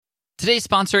Today's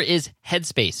sponsor is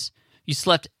Headspace. You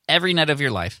slept every night of your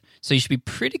life, so you should be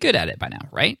pretty good at it by now,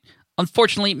 right?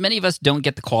 Unfortunately, many of us don't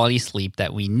get the quality sleep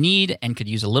that we need and could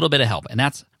use a little bit of help, and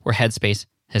that's where Headspace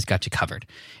has got you covered.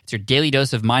 It's your daily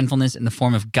dose of mindfulness in the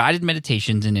form of guided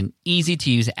meditations in an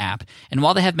easy-to-use app. And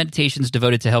while they have meditations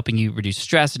devoted to helping you reduce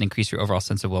stress and increase your overall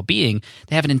sense of well-being,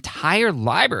 they have an entire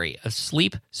library of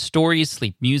sleep stories,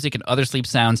 sleep music, and other sleep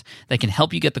sounds that can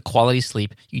help you get the quality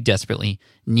sleep you desperately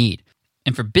need.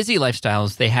 And for busy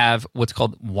lifestyles, they have what's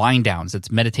called wind downs.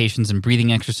 It's meditations and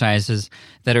breathing exercises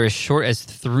that are as short as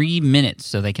 3 minutes,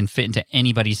 so they can fit into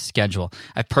anybody's schedule.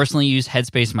 I've personally used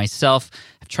Headspace myself.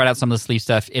 I've tried out some of the sleep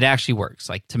stuff. It actually works.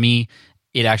 Like, to me,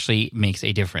 it actually makes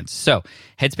a difference. So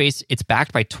Headspace, it's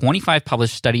backed by 25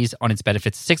 published studies on its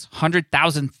benefits,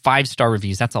 600,000 five-star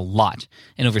reviews. That's a lot.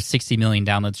 And over 60 million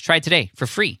downloads. Try it today for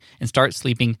free and start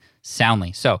sleeping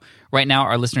soundly. So right now,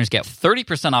 our listeners get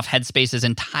 30% off Headspace's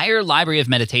entire library of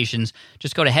meditations.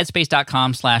 Just go to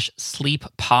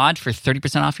headspace.com/sleeppod for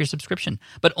 30% off your subscription,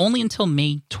 but only until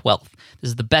May 12th.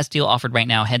 This is the best deal offered right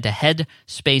now. Head to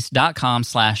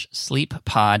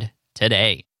headspace.com/sleeppod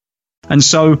today. And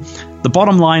so the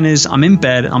bottom line is, I'm in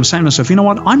bed, I'm saying to myself, you know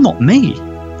what, I'm not me.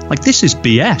 Like, this is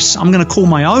BS. I'm going to call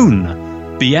my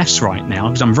own BS right now,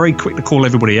 because I'm very quick to call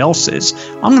everybody else's.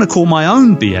 I'm going to call my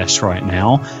own BS right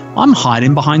now. I'm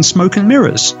hiding behind smoke and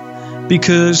mirrors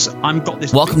because I've got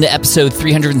this... Welcome to episode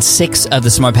 306 of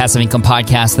the Smart Passive Income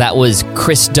Podcast. That was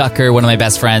Chris Ducker, one of my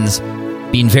best friends,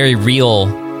 being very real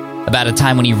about a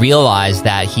time when he realized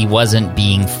that he wasn't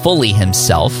being fully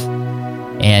himself.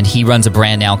 And he runs a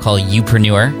brand now called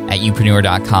Youpreneur at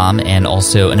youpreneur.com, and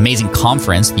also an amazing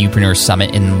conference, the Youpreneur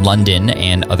Summit in London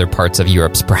and other parts of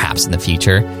Europe, perhaps in the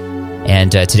future.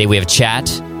 And today we have a chat.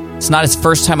 It's not his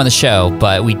first time on the show,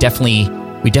 but we definitely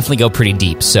go pretty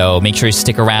deep. So make sure you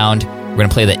stick around. We're going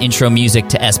to play the intro music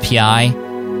to SPI,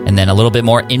 and then a little bit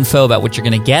more info about what you're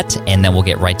going to get, and then we'll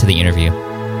get right to the interview.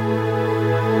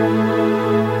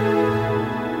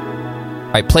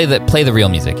 All right, play the real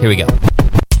music. Here we go.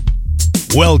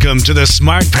 Welcome to the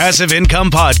Smart Passive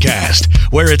Income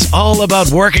Podcast, where it's all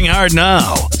about working hard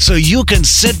now so you can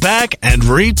sit back and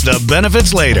reap the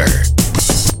benefits later.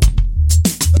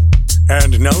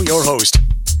 And now your host.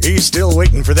 He's still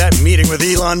waiting for that meeting with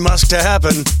Elon Musk to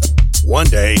happen. One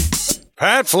day,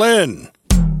 Pat Flynn.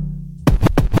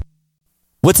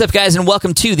 What's up, guys, and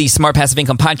welcome to the Smart Passive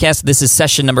Income Podcast. This is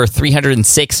session number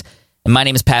 306, and my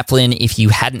name is Pat Flynn. If you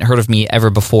hadn't heard of me ever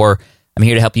before, I'm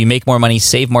here to help you make more money,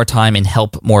 save more time, and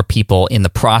help more people in the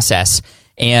process.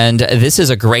 And this is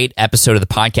a great episode of the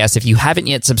podcast. If you haven't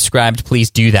yet subscribed, please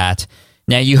do that.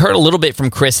 Now, you heard a little bit from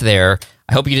Chris there.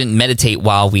 I hope you didn't meditate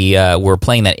while we were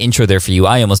playing that intro there for you.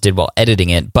 I almost did while editing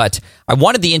it. But I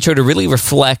wanted the intro to really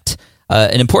reflect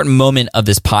an important moment of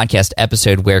this podcast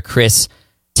episode where Chris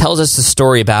tells us the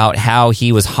story about how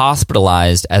he was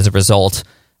hospitalized as a result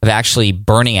of actually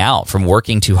burning out from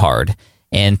working too hard,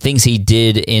 and things he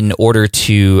did in order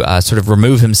to sort of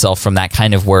remove himself from that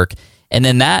kind of work. And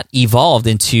then that evolved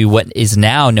into what is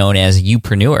now known as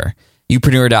Youpreneur.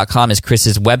 Youpreneur.com is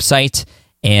Chris's website,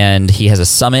 and he has a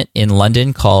summit in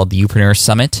London called the Youpreneur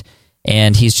Summit,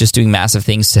 and he's just doing massive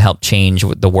things to help change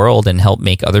the world and help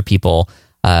make other people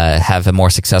have a more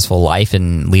successful life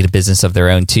and lead a business of their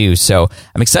own too. So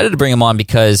I'm excited to bring him on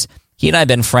because he and I have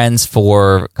been friends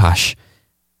for,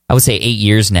 I would say 8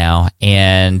 years now,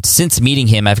 and since meeting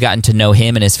him, I've gotten to know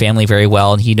him and his family very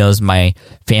well, and he knows my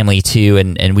family too,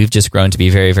 and we've just grown to be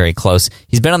very, very close.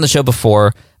 He's been on the show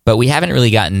before, but we haven't really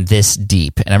gotten this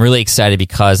deep, and I'm really excited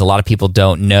because a lot of people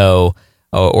don't know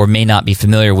or may not be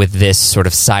familiar with this sort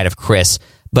of side of Chris.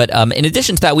 But in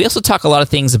addition to that, we also talk a lot of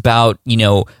things about,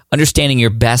 understanding your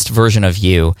best version of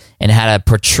you and how to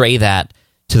portray that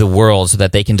to the world so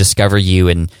that they can discover you,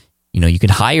 and you can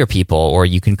hire people, or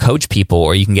you can coach people,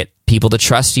 or you can get people to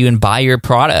trust you and buy your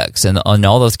products, and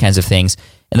all those kinds of things.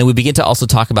 And then we begin to also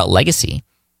talk about legacy.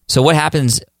 So what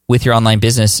happens with your online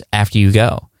business after you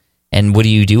go? And what do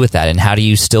you do with that? And how do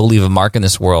you still leave a mark in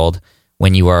this world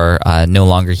when you are no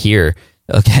longer here?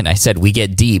 Again, I said we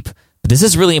get deep, but this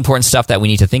is really important stuff that we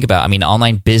need to think about. I mean,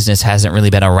 online business hasn't really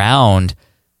been around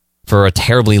for a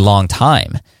terribly long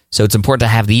time. So it's important to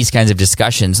have these kinds of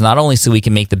discussions, not only so we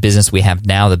can make the business we have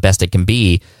now the best it can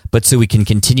be, but so we can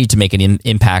continue to make an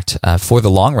impact for the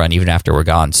long run, even after we're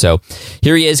gone. So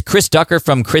here he is, Chris Ducker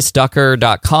from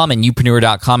chrisducker.com and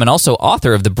youpreneur.com, and also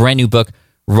author of the brand new book,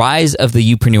 Rise of the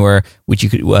Youpreneur, which you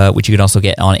can also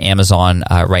get on Amazon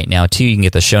right now too. You can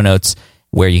get the show notes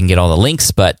where you can get all the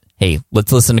links. But hey,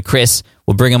 let's listen to Chris.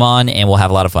 We'll bring him on and we'll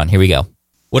have a lot of fun. Here we go.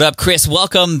 What up, Chris?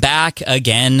 Welcome back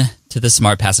again to the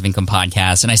Smart Passive Income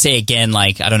Podcast. And I say again,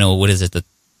 like, I don't know, what is it, the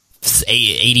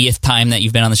 80th time that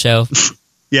you've been on the show?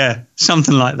 Yeah,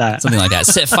 something like that. Something like that.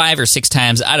 5 or 6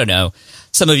 times. I don't know.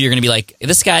 Some of you are going to be like,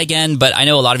 this guy again, but I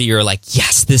know a lot of you are like,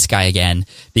 yes, this guy again,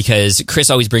 because Chris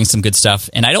always brings some good stuff.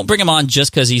 And I don't bring him on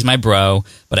just because he's my bro,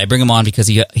 but I bring him on because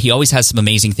he always has some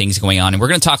amazing things going on. And we're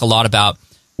going to talk a lot about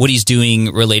what he's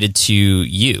doing related to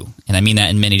you. And I mean that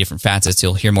in many different facets.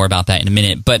 You'll hear more about that in a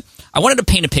minute. But I wanted to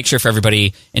paint a picture for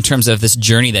everybody in terms of this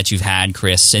journey that you've had,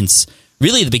 Chris, since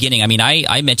really the beginning. I mean,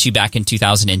 I met you back in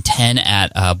 2010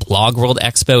 at Blog World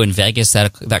Expo in Vegas.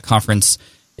 That conference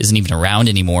isn't even around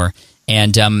anymore.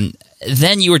 And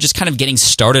then you were just kind of getting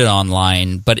started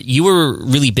online, but you were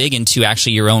really big into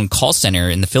actually your own call center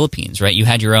in the Philippines, right? You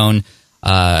had your own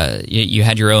you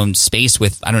had your own space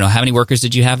with, I don't know, how many workers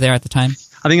did you have there at the time?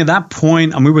 I think at that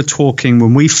point, and we were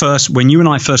talking when you and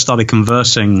I first started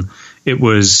conversing, it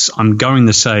was, I'm going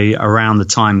to say, around the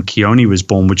time Keone was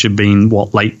born, which had been,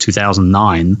 late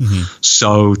 2009. Mm-hmm.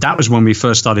 So that was when we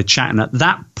first started chatting. At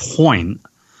that point,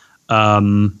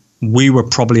 we were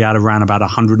probably at around about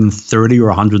 130 or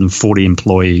 140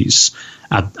 employees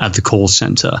at the call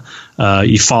center.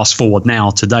 You fast forward now,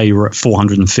 today we're at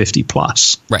 450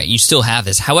 plus. Right, you still have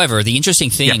this. However, the interesting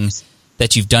thing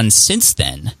that you've done since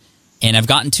then, and I've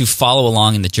gotten to follow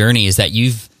along in the journey, is that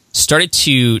you've started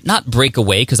to not break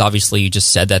away, because obviously you just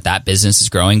said that business is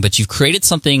growing, but you've created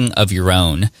something of your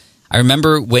own. I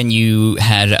remember when you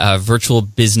had a virtual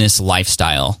business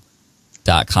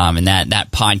lifestyle.com and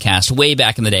that podcast way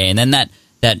back in the day, and then that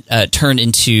turned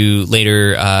into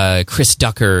later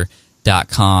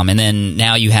chrisducker.com, and then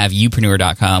now you have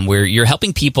Youpreneur.com, where you're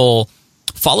helping people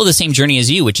follow the same journey as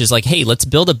you, which is like, hey, let's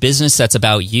build a business that's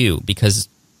about you, because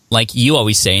like you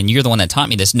always say, and you're the one that taught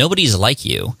me this, nobody's like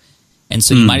you. And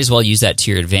so you might as well use that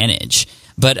to your advantage.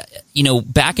 But,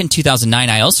 back in 2009,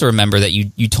 I also remember that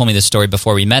you told me this story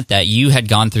before we met, that you had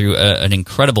gone through an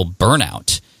incredible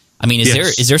burnout. I mean,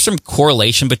 is there some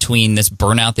correlation between this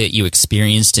burnout that you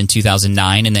experienced in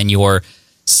 2009 and then your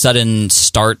sudden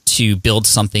start to build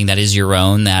something that is your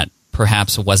own, that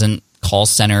perhaps wasn't call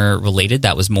center related,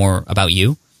 that was more about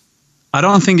you? I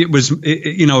don't think it was,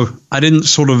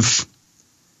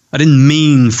 I didn't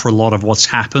mean for a lot of what's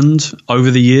happened over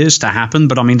the years to happen,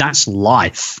 but I mean, that's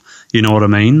life. You know what I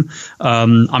mean?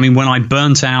 When I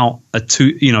burnt out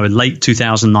in late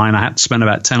 2009, I had to spend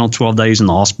about 10 or 12 days in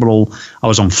the hospital. I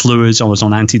was on fluids. I was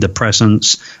on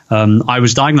antidepressants. I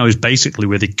was diagnosed basically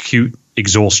with acute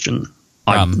exhaustion.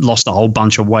 I lost a whole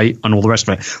bunch of weight and all the rest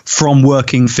of it from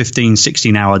working 15,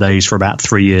 16-hour days for about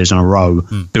 3 years in a row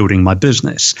building my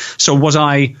business. So was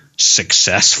I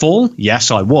successful?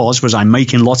 Yes, I was. Was I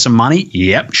making lots of money?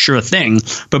 Yep, sure thing.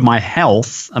 But my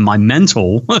health and my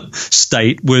mental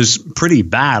state was pretty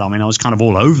bad. I mean, I was kind of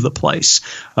all over the place.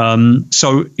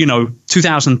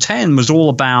 2010 was all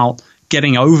about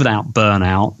getting over that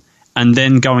burnout, and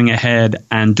then going ahead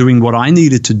and doing what I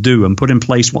needed to do and put in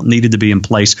place what needed to be in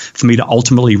place for me to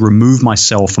ultimately remove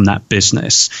myself from that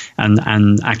business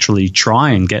and actually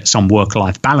try and get some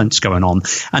work-life balance going on.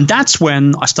 And that's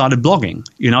when I started blogging.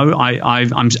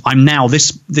 I'm now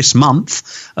this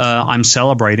month, I'm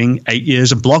celebrating 8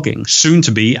 years of blogging, soon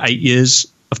to be 8 years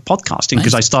of podcasting,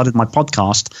 because I started my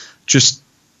podcast just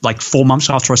like 4 months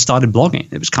after I started blogging.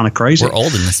 It was kind of crazy. We're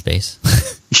old in this space.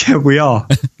 Yeah, we are.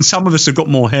 Some of us have got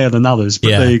more hair than others, but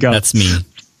there you go. That's me.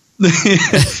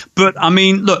 But I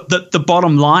mean, look, the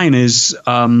bottom line is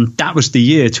that was the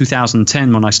year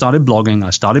 2010 when I started blogging, I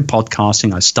started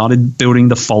podcasting, I started building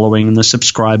the following and the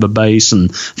subscriber base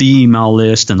and the email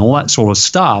list and all that sort of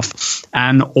stuff.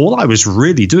 And all I was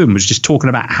really doing was just talking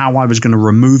about how I was going to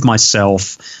remove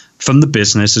myself from the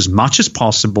business as much as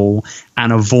possible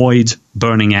and avoid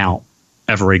burning out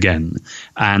ever again.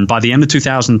 And by the end of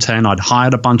 2010, I'd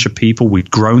hired a bunch of people. We'd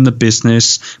grown the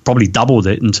business, probably doubled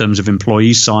it in terms of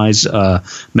employee size,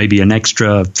 maybe an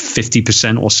extra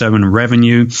 50% or so in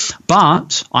revenue.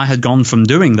 But I had gone from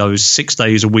doing those 6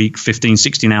 days a week, 15,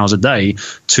 16 hours a day,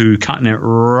 to cutting it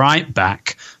right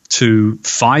back to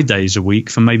 5 days a week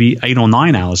for maybe 8 or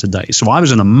 9 hours a day. So I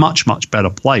was in a much, much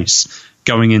better place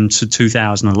going into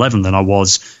 2011 than I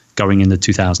was going into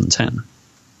 2010.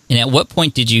 And at what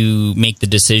point did you make the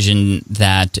decision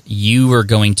that you were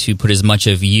going to put as much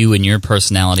of you and your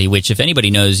personality, which if anybody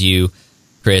knows you,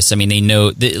 Chris, I mean, they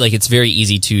know that, like, it's very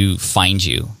easy to find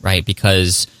you, right?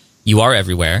 Because you are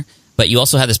everywhere, but you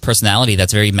also have this personality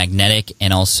that's very magnetic,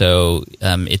 and also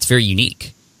it's very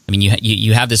unique. I mean,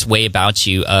 you have this way about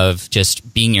you of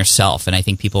just being yourself, and I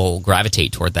think people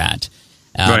gravitate toward that.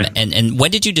 Right. And when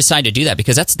did you decide to do that?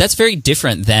 Because that's very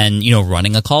different than,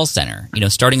 running a call center,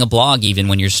 starting a blog. Even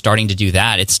when you're starting to do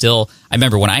that, it's still, I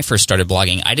remember when I first started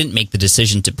blogging, I didn't make the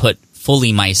decision to put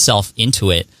fully myself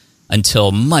into it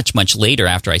until much, much later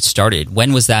after I started.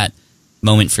 When was that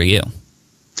moment for you?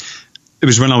 It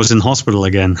was when I was in hospital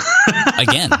again.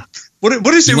 Again?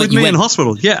 What is it with me in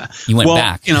hospital? Yeah. You went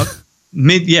back.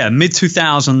 Mid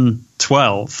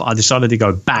 2012, I decided to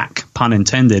go back, pun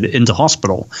intended, into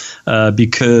hospital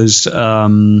because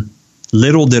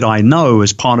little did I know,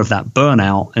 as part of that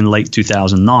burnout in late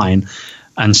 2009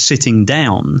 and sitting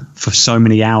down for so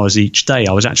many hours each day,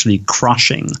 I was actually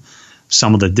crushing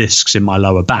some of the discs in my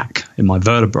lower back, in my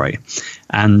vertebrae.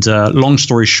 And long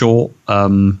story short,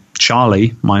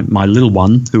 Charlie, my little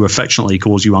one, who affectionately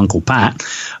calls you Uncle Pat,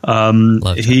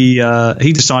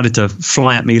 he decided to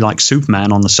fly at me like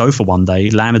Superman on the sofa one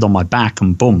day, landed on my back,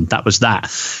 and boom, that was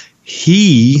that.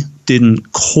 He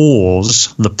didn't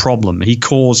cause the problem. He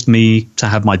caused me to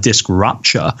have my disc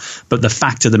rupture. But the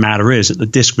fact of the matter is that the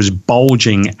disc was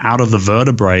bulging out of the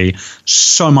vertebrae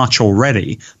so much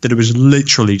already that it was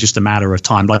literally just a matter of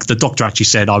time. Like the doctor actually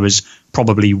said I was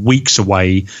probably weeks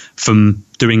away from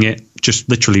doing it, just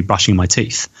literally brushing my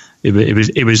teeth.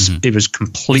 It was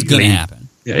completely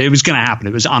it was going to happen.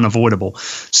 It was unavoidable.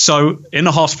 So in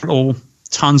the hospital,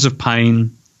 tons of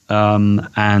pain,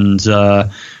 and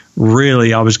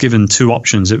really, I was given two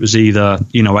options. It was either,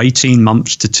 18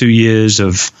 months to 2 years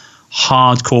of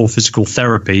hardcore physical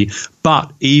therapy,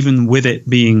 but even with it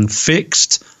being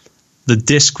fixed, the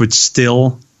disc would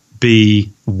still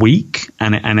be weak,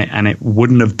 and it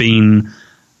wouldn't have been,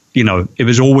 it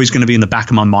was always going to be in the back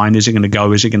of my mind. Is it going to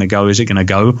go? Is it going to go? Is it going to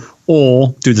go?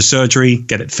 Or do the surgery,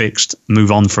 get it fixed, move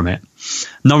on from it,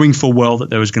 knowing full well that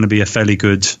there was going to be a fairly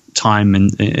good time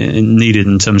needed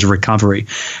in terms of recovery.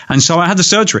 And so I had the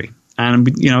surgery, and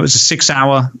it was a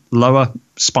 6-hour lower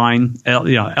spine,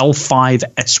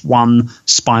 L5S1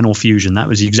 spinal fusion. That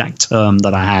was the exact term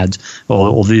that I had,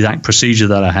 or the exact procedure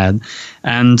that I had.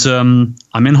 And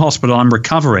I'm in hospital, I'm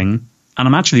recovering, and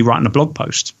I'm actually writing a blog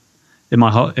post in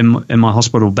my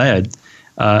hospital bed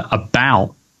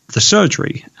about the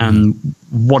surgery and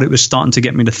what it was starting to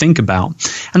get me to think about.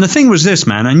 And the thing was this,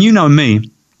 man, and you know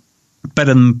me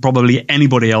better than probably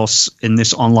anybody else in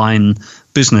this online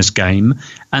business game,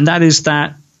 and that is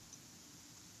that,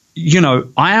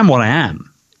 I am what I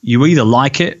am. You either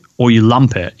like it or you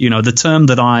lump it. The term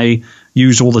that I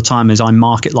use all the time is I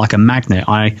market like a magnet.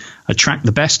 I attract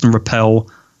the best and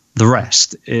repel the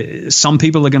rest. Some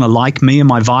people are going to like me and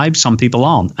my vibe, some people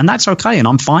aren't, and that's okay, and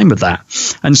I'm fine with that.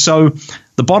 And so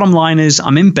the bottom line is,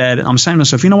 I'm in bed and I'm saying to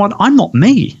myself, you know what, I'm not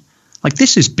me. Like,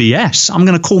 this is BS. I'm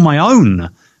going to call my own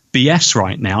BS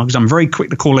right now, because I'm very quick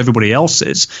to call everybody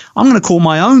else's. I'm going to call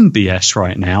my own BS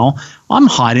right now. I'm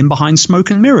hiding behind smoke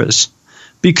and mirrors,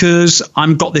 because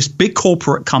I've got this big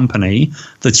corporate company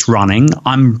that's running.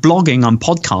 I'm blogging, I'm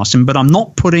podcasting, but I'm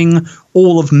not putting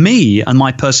all of me and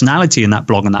my personality in that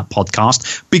blog and that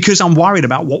podcast, because I'm worried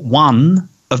about what one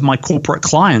of my corporate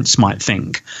clients might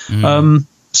think.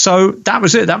 So that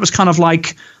was it. That was kind of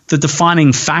like the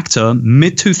defining factor.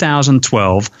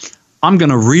 Mid-2012, I'm going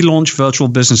to relaunch Virtual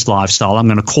Business Lifestyle. I'm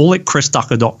going to call it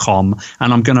chrisducker.com,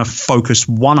 and I'm going to focus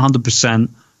 100%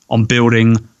 on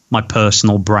building my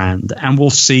personal brand. And we'll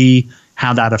see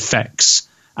how that affects,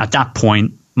 at that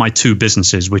point, my two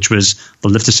businesses, which was the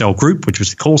Lift to Sell Group, which was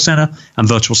the call center, and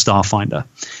Virtual Star Finder.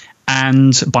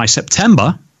 And by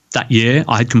September that year,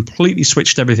 I had completely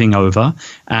switched everything over,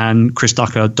 and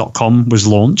chrisducker.com was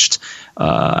launched.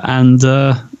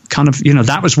 That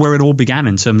was where it all began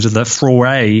in terms of the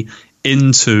foray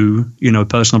into,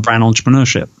 personal brand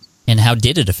entrepreneurship. And how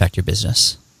did it affect your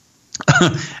business?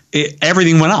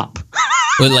 Everything went up.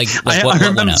 Well, what went up?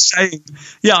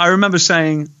 I remember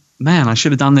saying, man, I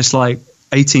should have done this like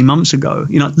 18 months ago.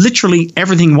 Literally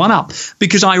everything went up,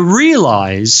 because I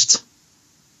realized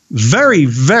very,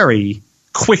 very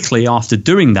quickly after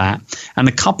doing that, and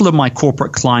a couple of my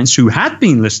corporate clients who had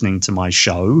been listening to my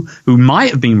show, who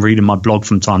might have been reading my blog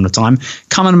from time to time,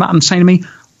 coming up and saying to me,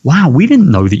 wow, we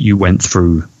didn't know that you went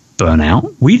through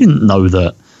burnout. We didn't know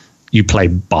that you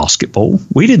played basketball.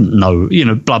 We didn't know,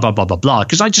 blah, blah, blah, blah, blah,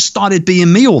 because I just started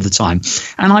being me all the time.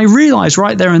 And I realized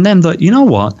right there and then that, you know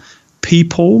what,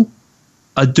 people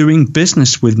are doing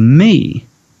business with me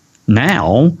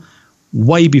now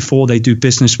way before they do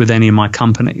business with any of my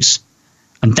companies.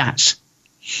 And that's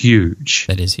huge.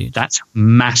 That is huge. That's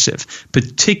massive,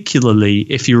 particularly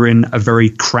if you're in a very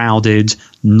crowded,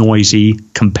 noisy,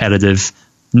 competitive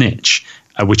niche,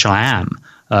 which I am,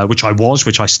 which I was,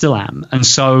 which I still am. And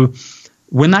so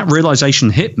when that realization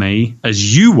hit me,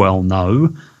 as you well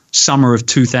know, summer of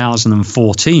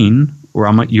 2014, where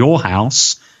I'm at your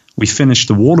house, we finished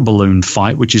the water balloon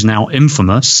fight, which is now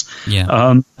infamous.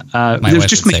 Yeah. It was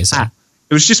just me and Pat.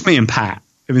 It was just me and Pat.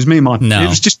 It was me and my. No. It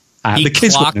was just he the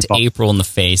kids clocked April in the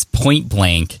face, point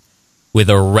blank, with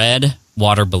a red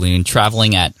water balloon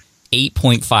traveling at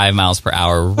 8.5 miles per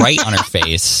hour right on her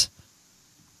face.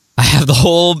 I have the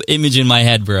whole image in my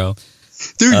head, bro.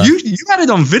 Dude, you had it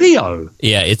on video.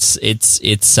 Yeah,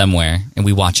 it's somewhere, and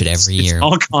we watch it every year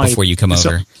before you come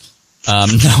over.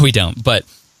 No, we don't. But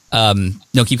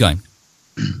no, keep going.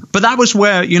 But that was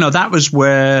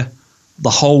where the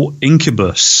whole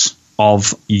incubus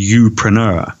of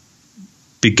Youpreneur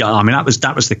began. I mean,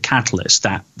 that was the catalyst.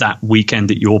 That weekend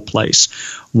at your place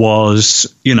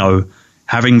was,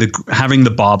 having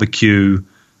the barbecue,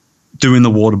 doing the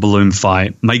water balloon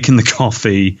fight, making the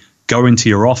coffee, go into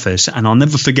your office. And I'll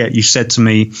never forget, you said to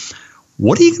me,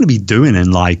 what are you going to be doing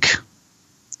in like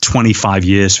 25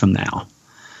 years from now?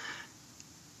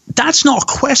 That's not a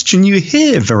question you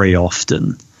hear very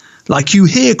often. Like, you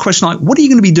hear a question like, what are you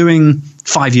going to be doing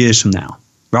 5 years from now?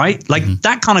 Right? Like,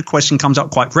 that kind of question comes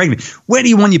up quite regularly. Where do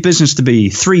you want your business to be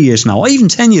 3 years from now? Or even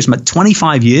 10 years, but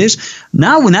 25 years?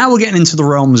 Now we're getting into the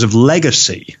realms of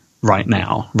legacy right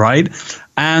now, right?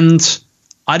 And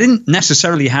I didn't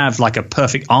necessarily have like a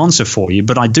perfect answer for you,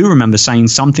 but I do remember saying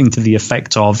something to the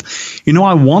effect of,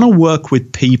 I want to work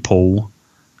with people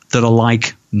that are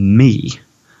like me.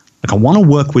 Like, I want to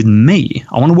work with me.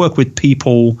 I want to work with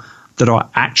people that are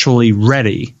actually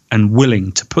ready and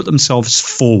willing to put themselves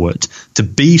forward, to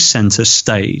be center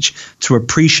stage, to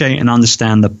appreciate and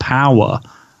understand the power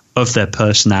of their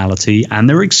personality and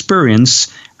their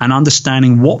experience, and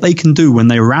understanding what they can do when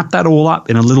they wrap that all up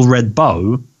in a little red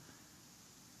bow,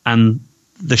 and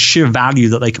the sheer value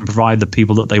that they can provide the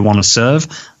people that they want to serve.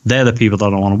 They're the people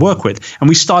that I want to work with. And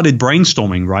we started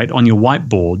brainstorming, right, on your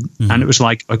whiteboard. And it was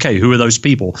like, okay, who are those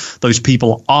people? Those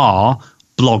people are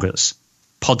bloggers,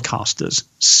 podcasters,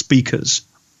 speakers,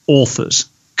 authors,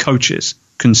 coaches,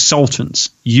 consultants,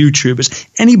 YouTubers,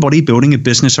 anybody building a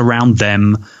business around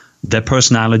them, their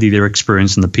personality, their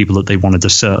experience, and the people that they wanted to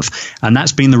serve. And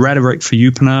that's been the rhetoric for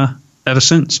Youpreneur ever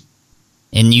since.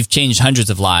 And you've changed hundreds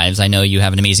of lives. I know you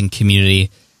have an amazing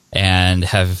community and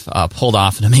have pulled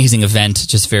off an amazing event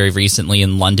just very recently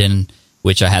in London,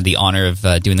 which I had the honor of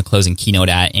doing the closing keynote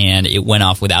at, and it went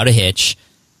off without a hitch.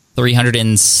 300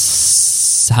 and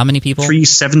how many people?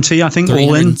 370, I think,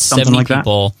 all in, something like that.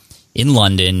 People in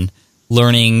London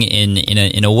learning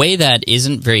in a way that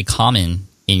isn't very common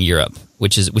in Europe,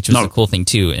 which was a cool thing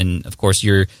too. And of course,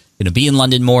 you're going to be in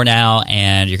London more now,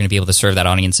 and you're going to be able to serve that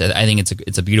audience. I think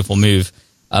it's a beautiful move.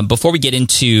 Before we get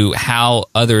into how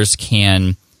others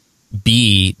can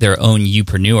be their own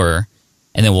Youpreneur,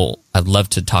 and then I'd love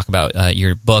to talk about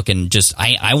your book, and just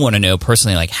I want to know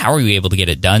personally, like, how are you able to get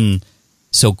it done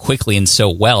so quickly and so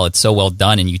well? It's so well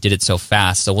done, and you did it so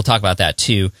fast. So we'll talk about that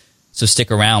too. So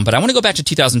stick around. But I want to go back to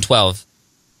 2012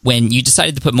 when you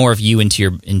decided to put more of you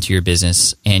into your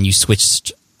business, and you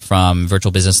switched from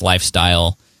Virtual Business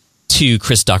Lifestyle to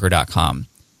chrisducker.com.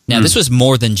 Now, this was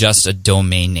more than just a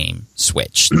domain name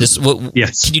switch.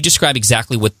 Yes. Can you describe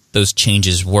exactly what those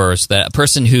changes were, so that a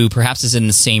person who perhaps is in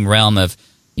the same realm of,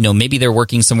 maybe they're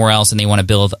working somewhere else and they want to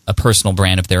build a personal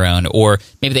brand of their own, or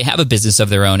maybe they have a business of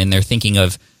their own and they're thinking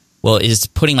of, well, is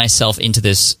putting myself into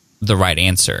this the right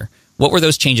answer? What were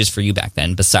those changes for you back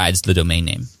then besides the domain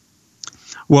name?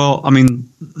 Well, I mean,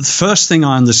 the first thing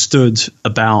I understood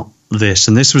about this,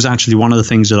 and this was actually one of the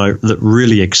things that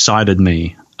really excited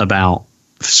me about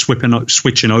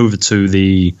switching over to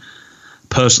the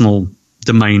personal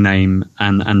domain name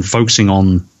and focusing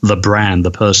on the brand, the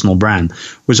personal brand,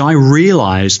 was I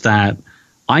realized that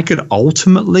I could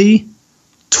ultimately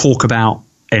talk about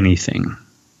anything.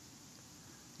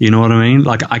 You know what I mean?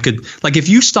 Like, if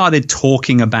you started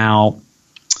talking about,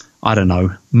 I don't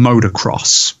know,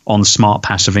 motocross on Smart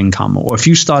Passive Income, or if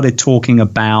you started talking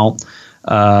about,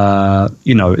 like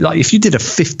if you did a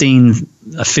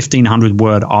 1,500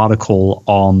 word article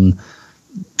on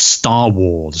Star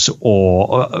Wars,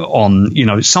 or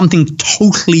on, something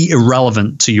totally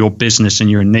irrelevant to your business and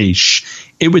your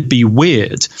niche, it would be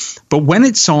weird. But when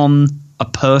it's on a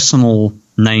personal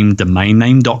name,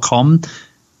 domainname.com,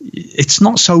 it's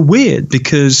not so weird,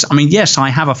 because, I mean, yes, I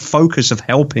have a focus of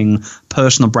helping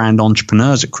personal brand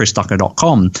entrepreneurs at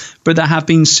chrisducker.com, but there have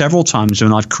been several times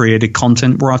when I've created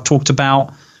content where I've talked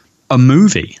about a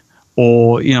movie,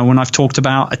 or, when I've talked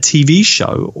about a TV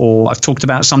show, or I've talked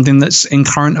about something that's in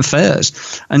current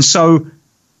affairs. And so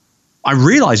I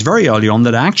realized very early on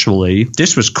that actually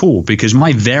this was cool, because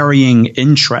my varying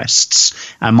interests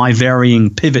and my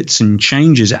varying pivots and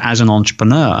changes as an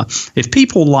entrepreneur, if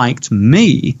people liked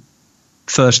me,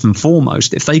 first and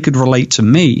foremost, if they could relate to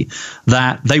me,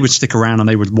 that they would stick around and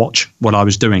they would watch what I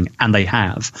was doing, and they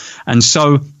have. And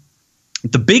so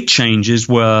the big changes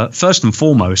were, first and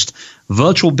foremost,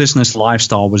 Virtual Business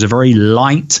Lifestyle was a very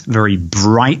light, very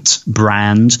bright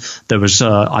brand. There was,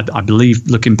 I believe,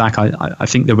 looking back, I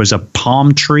think there was a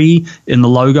palm tree in the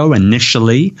logo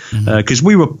initially, because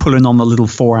we were pulling on the little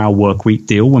 4-hour work week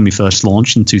deal when we first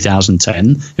launched in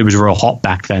 2010. It was real hot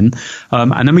back then.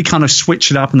 And then we kind of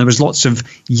switched it up, and there was lots of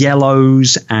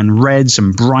yellows and reds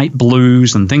and bright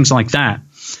blues and things like that.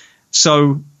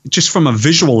 So just from a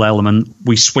visual element,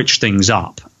 we switched things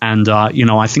up. And,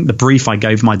 I think the brief I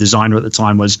gave my designer at the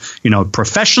time was,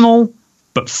 professional,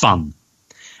 but fun.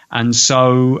 And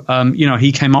so,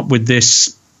 he came up with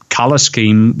this color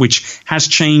scheme, which has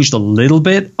changed a little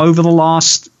bit over the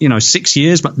last, 6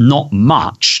 years, but not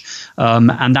much.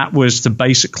 And that was to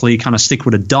basically kind of stick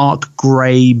with a dark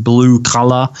gray blue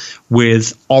color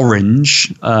with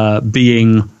orange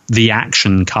being the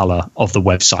action color of the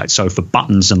website. So for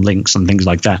buttons and links and things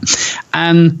like that.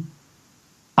 And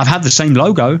I've had the same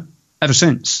logo ever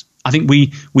since. I think we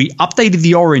updated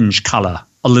the orange color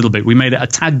a little bit. We made it a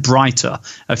tad brighter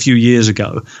a few years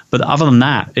ago. But other than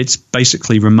that, it's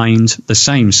basically remained the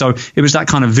same. So it was that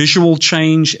kind of visual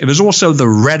change. It was also the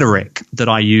rhetoric that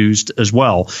I used as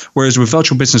well. Whereas with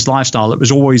Virtual Business Lifestyle, it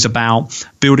was always about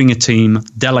building a team,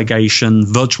 delegation,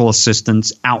 virtual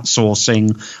assistants,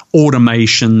 outsourcing,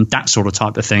 automation, that sort of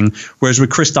type of thing. Whereas with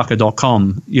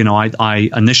chrisducker.com, I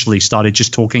initially started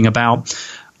just talking about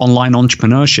online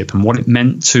entrepreneurship and what it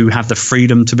meant to have the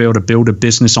freedom to be able to build a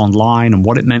business online, and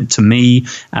what it meant to me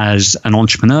as an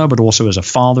entrepreneur, but also as a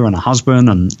father and a husband,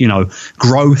 and,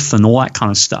 growth and all that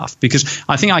kind of stuff. Because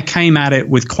I think I came at it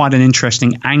with quite an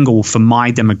interesting angle for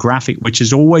my demographic, which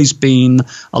has always been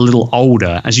a little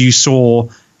older. As you saw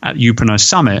at Youpreneur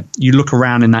Summit, you look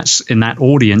around in that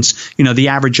audience, the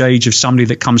average age of somebody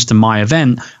that comes to my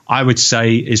event, I would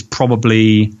say, is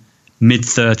probably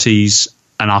mid-30s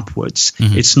and upwards.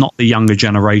 It's not the younger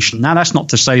generation. Now, that's not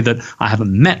to say that I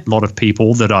haven't met a lot of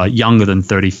people that are younger than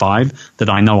 35 that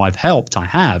I know I've helped. I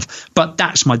have. But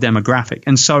that's my demographic.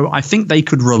 And so I think they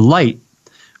could relate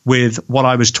with what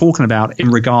I was talking about in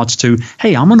regards to,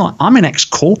 hey, I'm an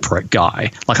ex-corporate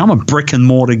guy. Like, I'm a brick and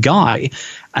mortar guy.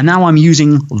 And now I'm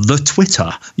using the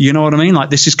Twitter. You know what I mean? Like,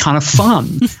 this is kind of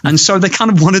fun. And so they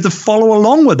kind of wanted to follow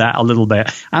along with that a little bit.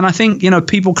 And I think,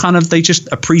 people they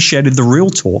just appreciated the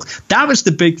real talk. That was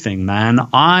the big thing, man.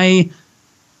 I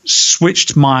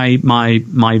switched my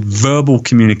verbal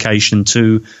communication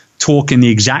to talk in the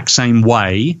exact same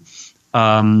way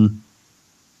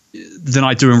than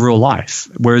I do in real life.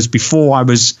 Whereas before I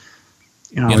was,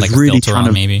 I was really kind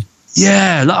of maybe.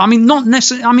 Yeah, I mean, not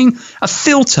necessarily. I mean, a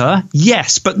filter,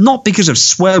 yes, but not because of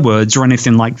swear words or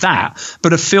anything like that.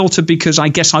 But a filter because I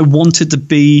guess I wanted to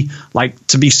be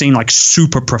seen like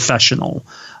super professional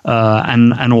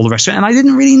and all the rest of it. And I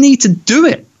didn't really need to do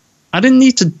it. And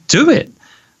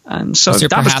so is there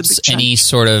that perhaps was the big any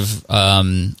sort of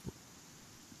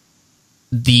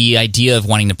the idea of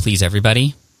wanting to please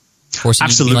everybody forcing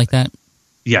you to be like that?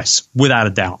 Yes, without a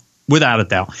doubt. Without a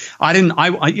doubt. I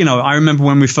remember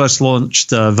when we first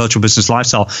launched Virtual Business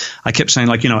Lifestyle, I kept saying,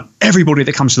 everybody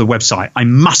that comes to the website, I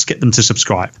must get them to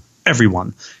subscribe.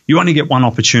 Everyone. You only get one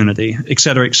opportunity, et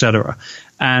cetera, et cetera.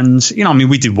 And,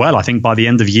 we did well. I think by the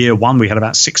end of year one, we had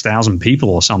about 6,000 people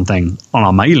or something on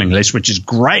our mailing list, which is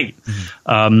great.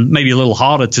 Maybe a little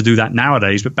harder to do that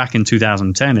nowadays, but back in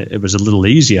 2010, it was a little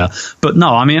easier. But no,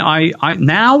 I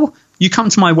now, you come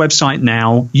to my website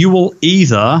now, you will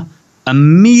either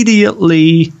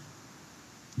immediately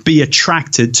be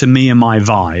attracted to me and my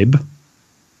vibe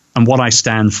and what I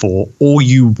stand for, or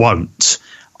you won't.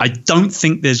 I don't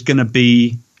think there's going to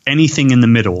be anything in the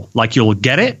middle. Like, you'll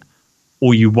get it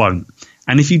or you won't.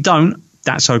 And if you don't,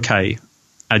 that's okay.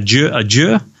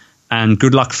 Adieu, and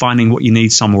good luck finding what you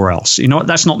need somewhere else.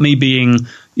 That's not me being, an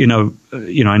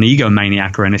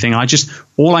egomaniac or anything.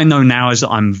 All I know now is that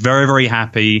I'm very, very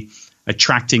happy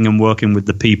attracting and working with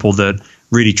the people that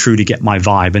really truly get my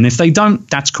vibe. And if they don't,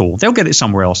 that's cool. They'll get it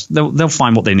somewhere else. They'll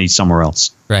find what they need somewhere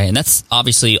else. Right. And that's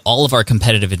obviously all of our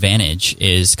competitive advantage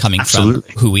is coming from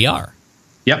who we are.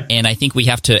 Yep. And I think we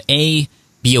have to,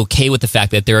 be okay with the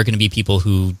fact that there are going to be people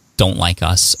who don't like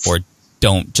us or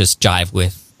don't just jive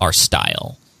with our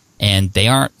style. And they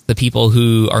aren't the people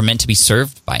who are meant to be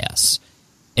served by us.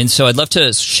 And so I'd love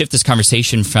to shift this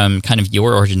conversation from kind of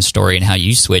your origin story and how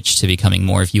you switched to becoming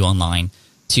more of you online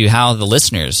to how the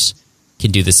listeners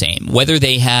can do the same. Whether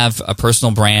they have a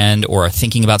personal brand or are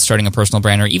thinking about starting a personal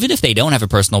brand, or even if they don't have a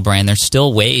personal brand, there's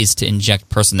still ways to inject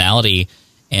personality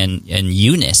and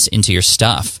you-ness into your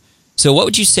stuff. So what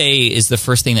would you say is the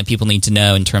first thing that people need to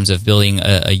know in terms of building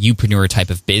a Youpreneur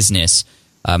type of business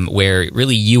where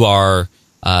really you are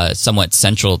somewhat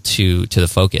central to the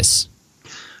focus?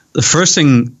 the first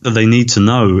thing that they need to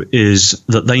know is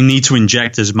that they need to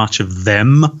inject as much of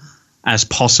them as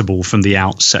possible from the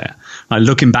outset. Like,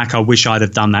 looking back, I wish I'd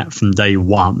have done that from day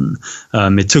one.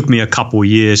 It took me a couple of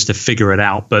years to figure it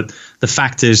out, but the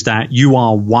fact is that you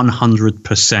are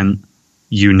 100%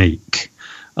 unique.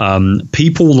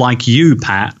 People like you,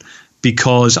 Pat,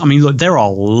 because, I mean, look, there are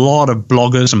a lot of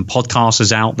bloggers and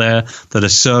podcasters out there that are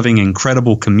serving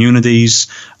incredible communities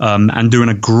and doing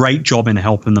a great job in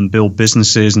helping them build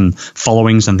businesses and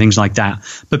followings and things like that.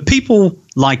 But people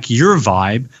like your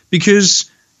vibe because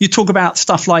you talk about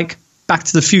stuff like Back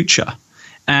to the Future.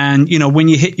 And, you know, when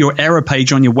you hit your error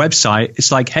page on your website,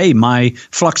 it's like, hey, my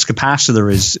flux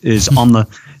capacitor is on the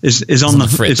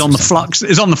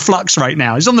flux right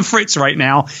now. It's on the fritz right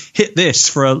now. Hit this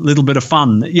for a little bit of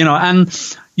fun, you know. And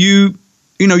you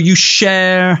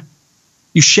share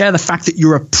the fact that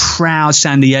you're a proud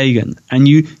San Diegan, and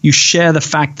you share the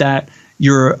fact that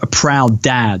you're a proud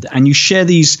dad, and you share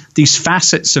these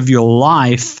facets of your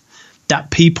life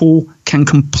that people can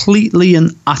completely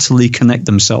and utterly connect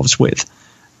themselves with.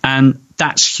 And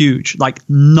that's huge. Like,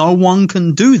 no one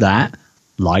can do that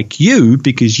like you,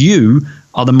 because you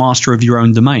are the master of your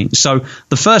own domain. So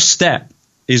the first step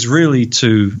is really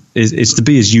to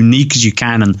be as unique as you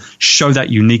can and show that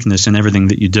uniqueness in everything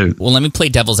that you do. Well, let me play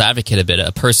devil's advocate a bit.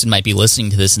 A person might be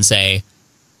listening to this and say,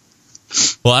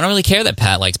 well, I don't really care that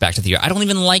Pat likes Back to the Future. I don't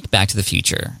even like Back to the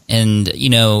Future. And, you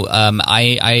know, I'm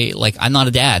not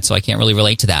a dad, so I can't really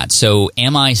relate to that. So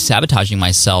am I sabotaging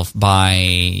myself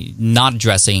by not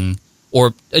addressing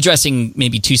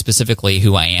maybe too specifically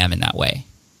who I am in that way?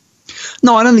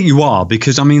 No, I don't think you are,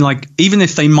 because, I mean, like, even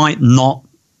if they might not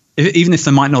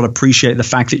appreciate the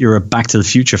fact that you're a Back to the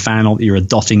Future fan or that you're a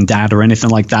dotting dad or anything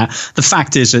like that, the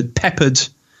fact is that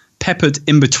peppered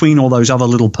in between all those other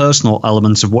little personal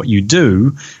elements of what you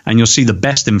do, and you'll see the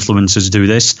best influencers do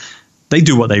this, they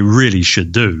do what they really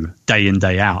should do day in,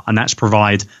 day out, and that's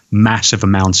provide massive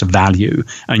amounts of value.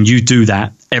 And you do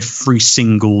that every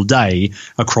single day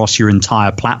across your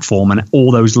entire platform and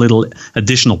all those little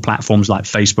additional platforms like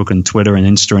Facebook and Twitter and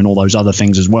Insta and all those other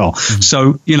things as well. Mm-hmm.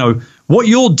 So, you know, what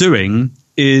you're doing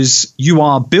is you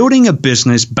are building a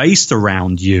business based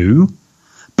around you,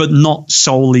 but not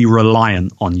solely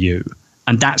reliant on you.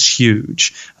 And that's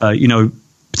huge. You know,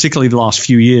 particularly the last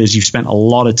few years, you've spent a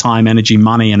lot of time, energy,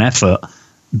 money, and effort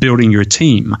building your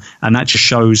team. And that just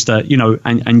shows that, you know,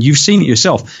 and you've seen it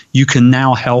yourself, you can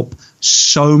now help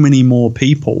so many more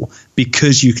people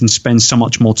because you can spend so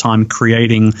much more time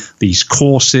creating these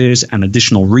courses and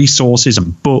additional resources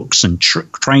and books and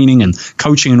training and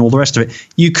coaching and all the rest of it.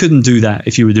 You couldn't do that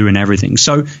if you were doing everything.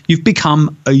 So you've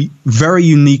become very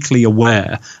uniquely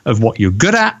aware of what you're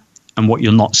good at and what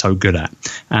you're not so good at.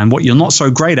 And what you're not so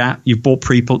great at, you've brought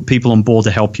people on board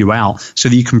to help you out so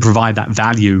that you can provide that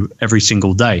value every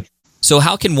single day. So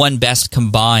how can one best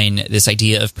combine this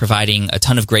idea of providing a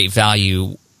ton of great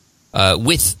value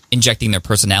with injecting their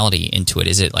personality into it?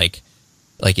 Is it like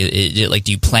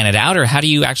do you plan it out, or how do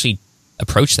you actually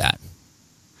approach that?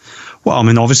 Well, I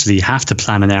mean, obviously you have to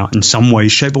plan it out in some way,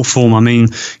 shape or form. I mean,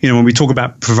 you know, when we talk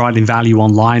about providing value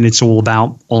online, it's all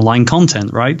about online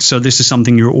content, right? So this is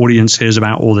something your audience hears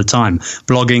about all the time.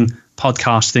 Blogging,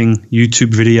 podcasting, YouTube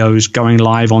videos, going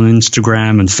live on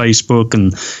Instagram and Facebook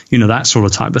and, you know, that sort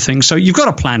of type of thing. So you've got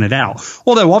to plan it out.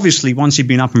 Although obviously once you've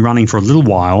been up and running for a little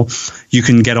while, you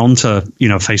can get onto, you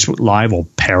know, Facebook Live or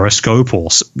Periscope or,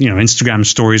 you know, Instagram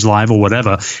Stories Live or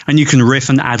whatever, and you can riff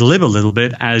and ad lib a little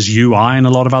bit as you, I, and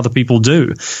a lot of other people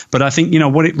do. But I think, you know,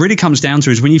 what it really comes down to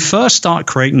is when you first start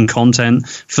creating content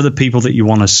for the people that you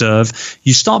want to serve,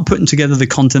 you start putting together the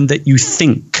content that you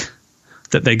think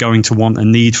that they're going to want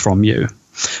and need from you.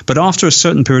 But after a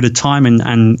certain period of time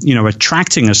and you know,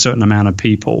 attracting a certain amount of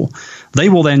people, they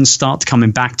will then start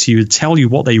coming back to you to tell you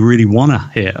what they really want to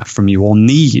hear from you or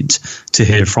need to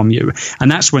hear from you. And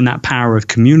that's when that power of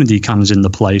community comes into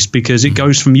place, because it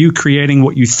goes from you creating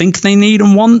what you think they need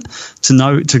and want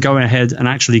to go ahead and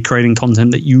actually creating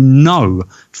content that you know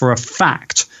for a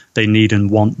fact they need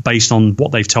and want based on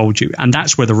what they've told you. And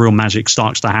that's where the real magic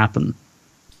starts to happen.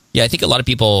 Yeah, I think a lot of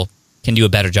people can do a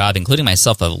better job, including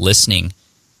myself, of listening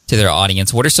to their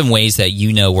audience. What are some ways that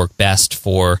you know work best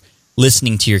for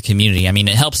listening to your community? I mean,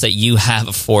 it helps that you have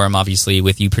a forum, obviously,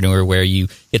 with Youpreneur where you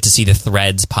get to see the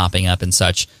threads popping up and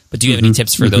such. But do you have any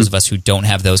tips for those of us who don't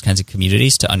have those kinds of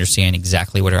communities to understand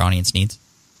exactly what our audience needs?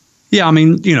 Yeah, I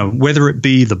mean, you know, whether it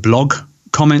be the blog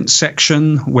comment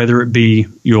section, whether it be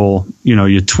your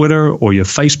Twitter or your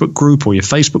Facebook group or your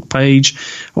Facebook page,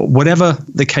 or whatever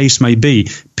the case may be,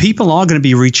 people are going to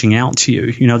be reaching out to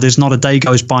you. There's not a day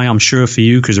goes by, I'm sure, for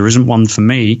you, because there isn't one for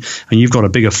me, and you've got a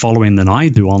bigger following than I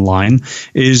do online,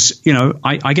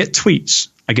 I get tweets.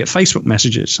 I get Facebook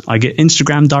messages. I get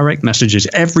Instagram direct messages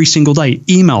every single day,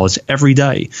 emails every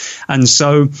day. And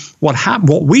so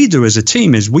what we do as a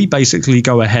team is we basically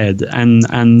go ahead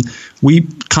and we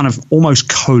kind of almost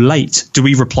collate. Do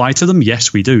we reply to them?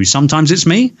 Yes, we do. Sometimes it's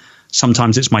me.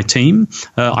 Sometimes it's my team.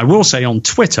 I will say on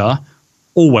Twitter,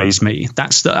 always me.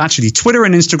 Actually, Twitter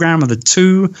and Instagram are the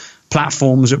two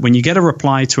platforms that when you get a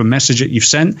reply to a message that you've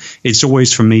sent, it's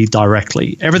always from me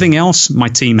directly. Everything else, my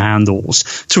team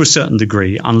handles to a certain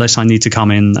degree, unless I need to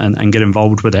come in and get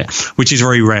involved with it, which is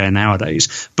very rare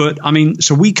nowadays. But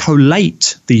so we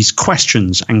collate these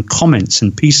questions and comments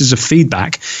and pieces of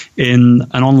feedback in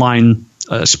an online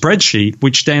spreadsheet,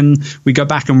 which then we go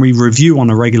back and we review on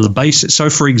a regular basis. So,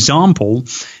 for example,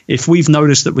 if we've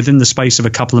noticed that within the space of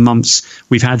a couple of months,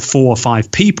 we've had 4 or 5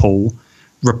 people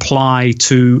reply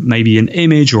to maybe an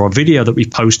image or a video that we've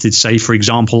posted, say, for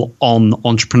example, on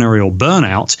entrepreneurial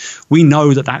burnout, we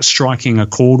know that that's striking a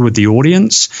chord with the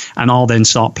audience, and I'll then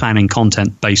start planning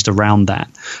content based around that,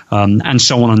 and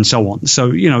so on and so on.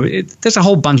 So, there's a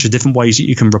whole bunch of different ways that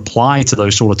you can reply to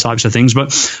those sort of types of things.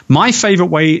 But my favorite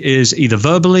way is either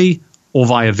verbally or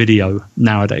via video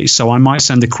nowadays. So I might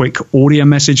send a quick audio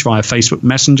message via Facebook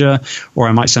Messenger, or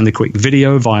I might send a quick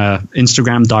video via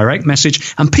Instagram direct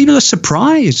message, and people are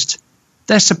surprised.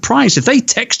 They're surprised. If they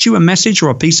text you a message or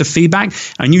a piece of feedback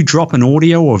and you drop an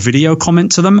audio or video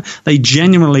comment to them, they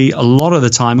genuinely, a lot of the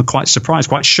time, are quite surprised,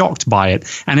 quite shocked by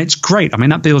it. And it's great. I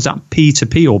mean, that builds up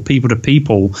P2P or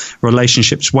people-to-people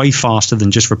relationships way faster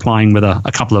than just replying with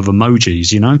a couple of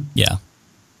emojis, Yeah,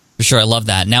 for sure. I love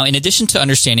that. Now, in addition to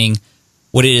understanding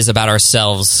what it is about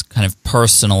ourselves, kind of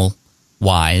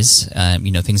personal-wise,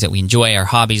 things that we enjoy, our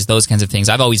hobbies, those kinds of things.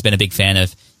 I've always been a big fan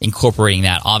of incorporating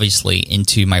that, obviously,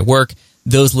 into my work.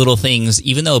 Those little things,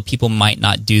 even though people might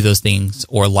not do those things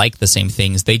or like the same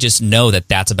things, they just know that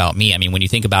that's about me. I mean, when you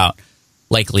think about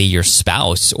likely your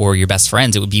spouse or your best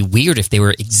friends, it would be weird if they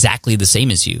were exactly the same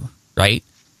as you, right?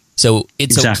 So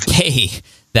it's okay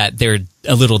that they're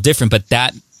a little different, but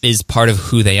that is part of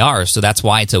who they are. So that's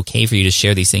why it's okay for you to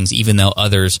share these things, even though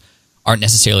others aren't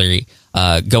necessarily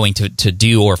going to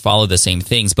do or follow the same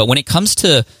things. But when it comes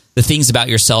to the things about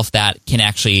yourself that can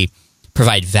actually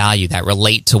provide value, that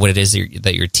relate to what it is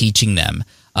that you're teaching them,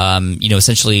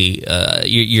 essentially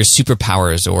your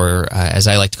superpowers, or as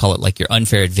I like to call it, like your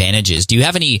unfair advantages. Do you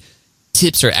have any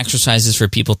tips or exercises for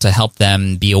people to help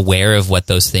them be aware of what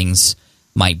those things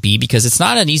might be? Because it's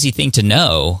not an easy thing to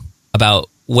know about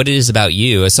what it is about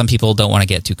you. Some people don't want to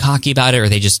get too cocky about it, or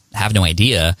they just have no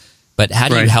idea. But how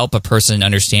do you help a person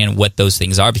understand what those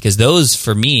things are? Because those,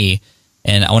 for me,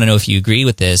 and I want to know if you agree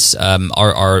with this,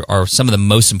 are some of the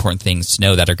most important things to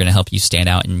know that are going to help you stand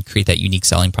out and create that unique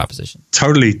selling proposition.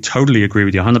 Totally agree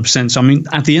with you, 100%. So, I mean,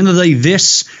 at the end of the day,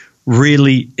 this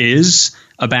really is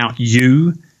about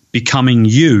you becoming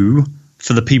you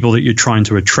for the people that you're trying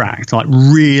to attract, like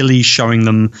really showing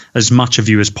them as much of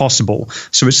you as possible.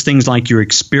 So it's things like your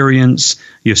experience,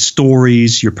 your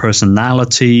stories, your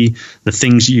personality, the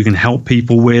things that you can help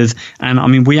people with. And I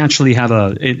mean, we actually have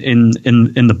in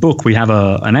the book, we have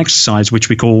an exercise which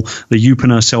we call the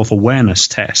Youpreneur self-awareness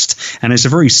test. And it's a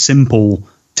very simple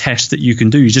test that you can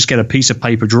do. You just get a piece of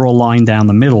paper, draw a line down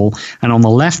the middle, and on the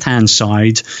left-hand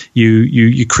side,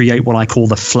 you create what I call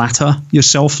the flatter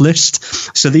yourself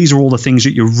list. So these are all the things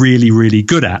that you're really, really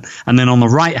good at. And then on the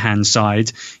right-hand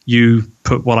side, you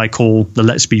put what I call the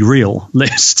let's be real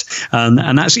list.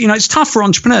 And that's, it's tough for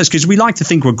entrepreneurs because we like to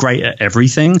think we're great at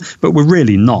everything, but we're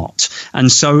really not. And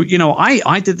so,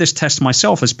 I did this test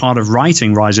myself as part of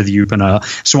writing Rise of the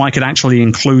Youpreneur, so I could actually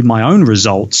include my own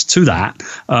results to that.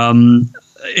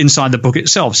 Inside the book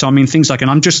itself. So I mean, things like,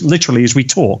 and I'm just literally, as we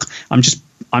talk,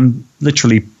 I'm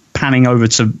literally panning over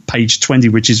to page 20,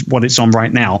 which is what it's on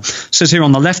right now. It says here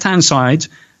on the left-hand side,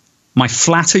 my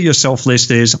flatter yourself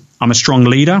list is: I'm a strong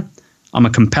leader, I'm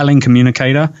a compelling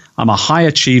communicator, I'm a high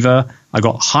achiever, I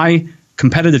got high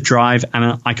competitive drive,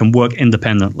 and I can work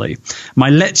independently. My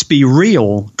let's be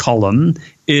real column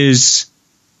is,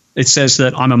 it says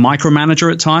that I'm a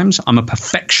micromanager at times, I'm a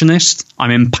perfectionist,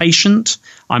 I'm impatient,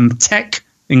 I'm tech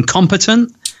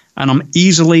incompetent, and I'm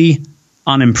easily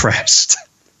unimpressed,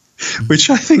 which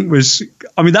I think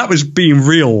that was being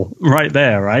real right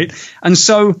there, right? And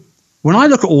so when I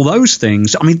look at all those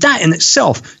things, I mean, that in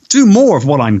itself, do more of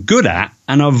what I'm good at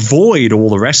and avoid all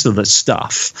the rest of the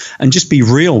stuff and just be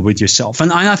real with yourself.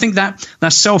 And I think that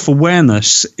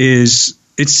self-awareness is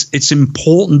It's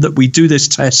important that we do this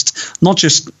test, not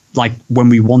just like when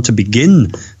we want to begin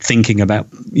thinking about,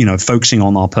 focusing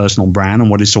on our personal brand and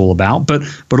what it's all about,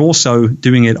 but also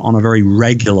doing it on a very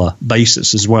regular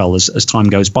basis as well as time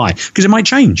goes by, because it might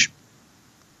change.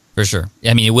 For sure.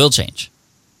 I mean, it will change.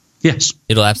 Yes.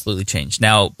 It'll absolutely change.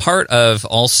 Now, part of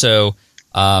also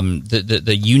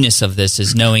the uniqueness of this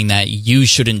is knowing that you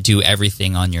shouldn't do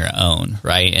everything on your own,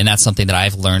 right? And that's something that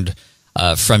I've learned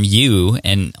from you.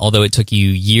 And although it took you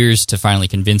years to finally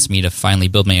convince me to finally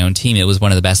build my own team, it was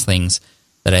one of the best things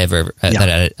that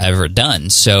I've ever done.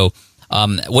 So,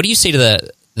 what do you say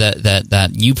to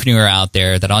that Youpreneur out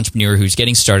there, that entrepreneur who's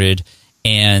getting started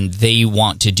and they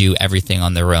want to do everything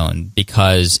on their own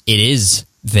because it is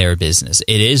their business,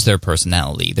 it is their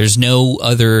personality. There's no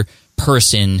other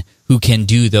person who can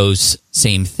do those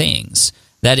same things.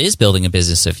 That is building a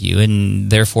business of you,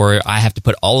 and therefore I have to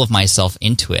put all of myself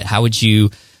into it. How would you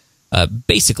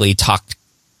basically talk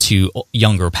to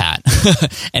younger Pat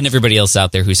and everybody else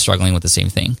out there who's struggling with the same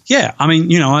thing? Yeah, I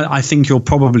mean, I think you'll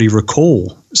probably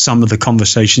recall some of the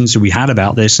conversations that we had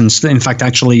about this, and in fact,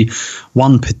 actually,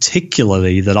 one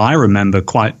particularly that I remember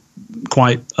quite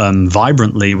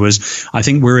vibrantly was, I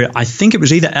think it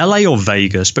was either LA or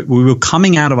Vegas, but we were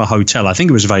coming out of a hotel. I think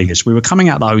it was Vegas. We were coming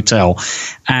out of the hotel,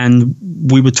 and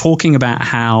we were talking about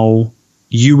how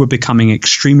you were becoming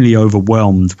extremely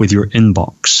overwhelmed with your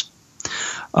inbox.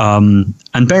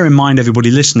 And bear in mind,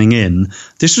 everybody listening in,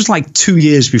 this was like 2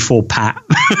 years before Pat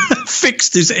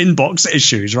fixed his inbox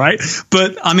issues, right?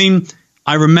 But I mean,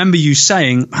 I remember you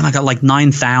saying, man, I got like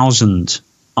 9,000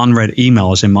 unread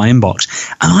emails in my inbox,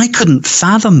 and I couldn't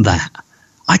fathom that.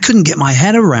 I couldn't get my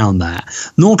head around that,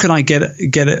 nor could I get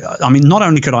it. I mean, not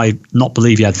only could I not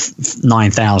believe you had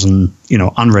 9,000,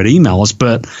 unread emails,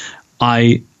 but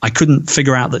I couldn't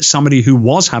figure out that somebody who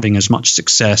was having as much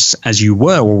success as you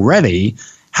were already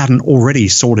hadn't already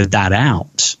sorted that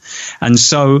out. And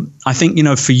so I think,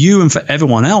 for you and for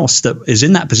everyone else that is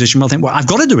in that position, will think, well, I've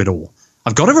got to do it all.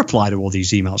 I've got to reply to all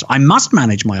these emails. I must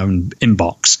manage my own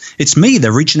inbox. It's me.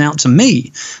 They're reaching out to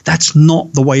me. That's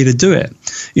not the way to do it.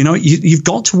 You've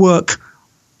got to work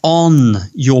on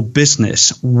your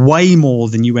business way more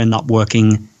than you end up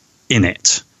working in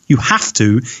it. You have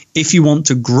to, if you want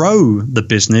to grow the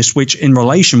business, which in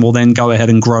relation will then go ahead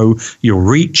and grow your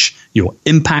reach, your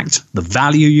impact, the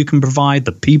value you can provide,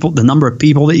 the people, the number of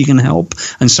people that you can help,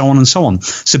 and so on and so on.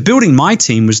 So building my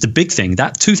team was the big thing.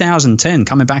 That 2010,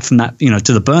 coming back from that,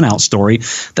 to the burnout story,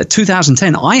 that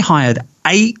 2010, I hired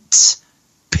 8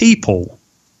 people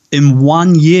in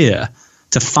 1 year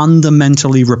to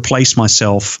fundamentally replace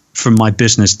myself from my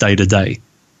business day to day.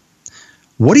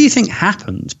 What do you think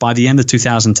happened by the end of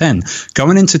 2010?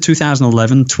 Going into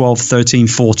 2011, 12, 13,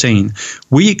 14,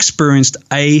 we experienced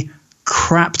a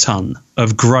crap ton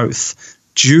of growth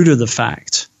due to the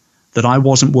fact that I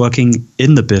wasn't working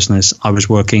in the business, I was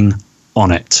working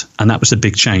on it. And that was a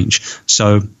big change.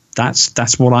 So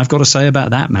that's what I've got to say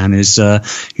about that, man, is,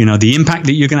 the impact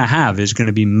that you're going to have is going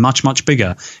to be much, much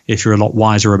bigger if you're a lot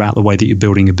wiser about the way that you're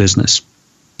building a business.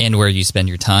 And where you spend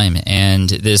your time. And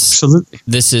this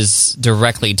is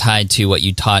directly tied to what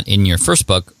you taught in your first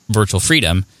book, Virtual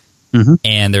Freedom. Mm-hmm.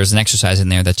 And there's an exercise in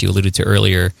there that you alluded to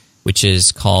earlier, which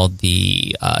is called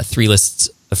the 3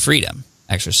 Lists of Freedom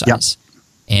exercise.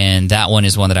 Yep. And that one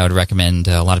is one that I would recommend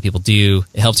a lot of people do.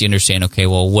 It helps you understand, okay,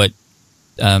 well, what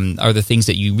are the things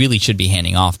that you really should be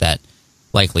handing off that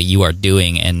likely you are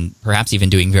doing and perhaps even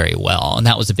doing very well. And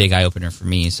that was a big eye-opener for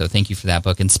me. So thank you for that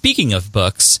book. And speaking of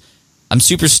books, I'm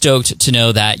super stoked to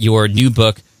know that your new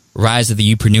book, Rise of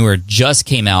the Youpreneur, just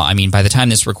came out. I mean, by the time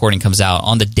this recording comes out,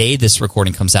 on the day this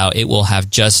recording comes out, it will have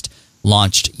just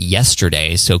launched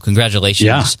yesterday. So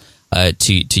congratulations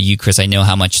to you, Chris. I know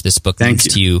how much this book means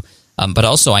to you, but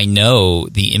also I know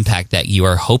the impact that you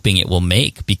are hoping it will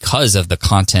make because of the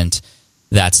content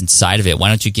that's inside of it. Why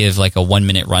don't you give like a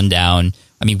 1-minute rundown?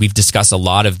 I mean, we've discussed a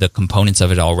lot of the components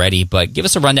of it already, but give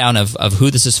us a rundown of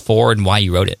who this is for and why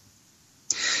you wrote it.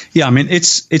 Yeah, I mean,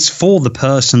 it's for the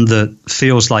person that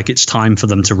feels like it's time for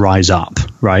them to rise up,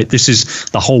 right? This is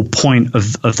the whole point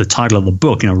of the title of the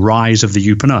book, Rise of the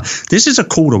Youpreneur. This is a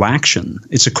call to action.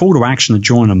 It's a call to action to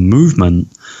join a movement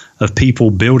of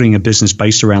people building a business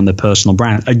based around their personal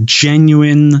brand, a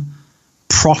genuine,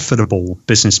 profitable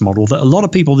business model that a lot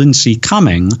of people didn't see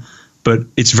coming, but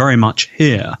it's very much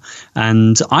here.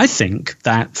 And I think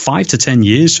that 5 to 10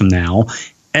 years from now,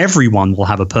 everyone will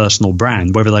have a personal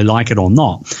brand, whether they like it or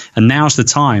not. And now's the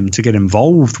time to get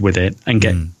involved with it and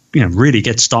get, really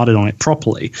get started on it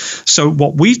properly. So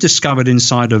what we've discovered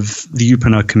inside of the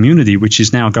Youpreneur community, which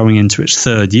is now going into its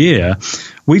 3rd year,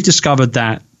 we've discovered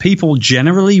that people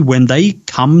generally, when they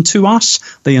come to us,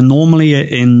 they are normally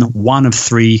in one of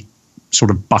three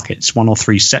sort of buckets, one or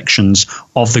three sections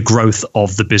of the growth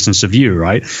of the business of you,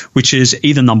 right? Which is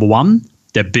either number one,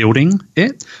 they're building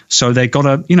it. So they got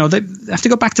to, they have to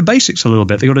go back to basics a little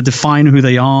bit. They got to define who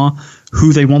they are,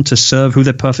 who they want to serve, who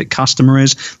their perfect customer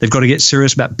is. They've got to get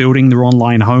serious about building their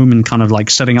online home and kind of like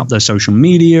setting up their social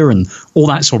media and all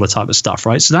that sort of type of stuff,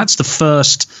 right? So that's the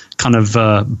first kind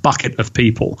of bucket of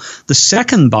people. The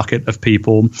second bucket of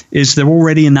people is they're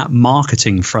already in that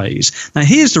marketing phase. Now,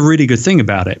 here's the really good thing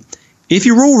about it. If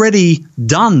you're already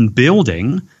done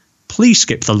building, please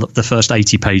skip the first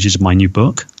 80 pages of my new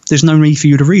book. There's no need for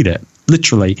you to read it.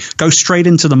 Literally, go straight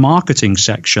into the marketing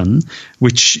section,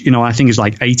 which I think is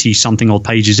like 80-something odd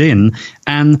pages in,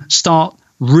 and start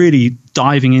really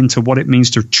diving into what it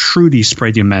means to truly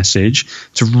spread your message,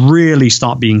 to really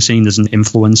start being seen as an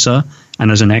influencer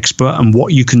and as an expert, and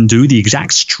what you can do, the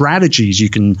exact strategies you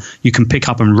can pick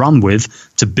up and run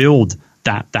with to build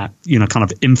that kind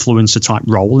of influencer type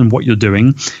role in what you're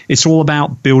doing. It's all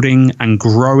about building and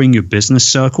growing your business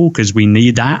circle, because we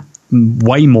need that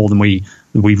way more than we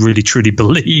really truly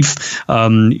believe.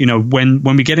 When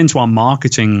we get into our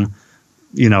marketing,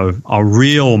 our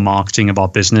real marketing of our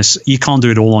business, you can't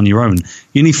do it all on your own.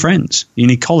 You need friends, you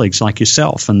need colleagues like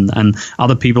yourself and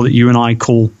other people that you and I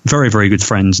call very, very good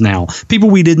friends now. People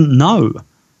we didn't know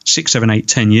 6, 7, 8,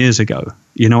 10 years ago.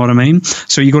 You know what I mean?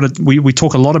 So we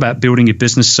talk a lot about building your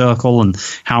business circle and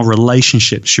how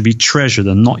relationships should be treasured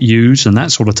and not used and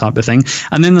that sort of type of thing.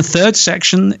 And then the third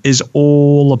section is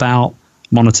all about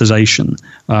monetization.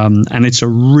 And it's a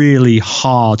really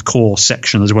hardcore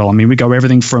section as well. I mean, we go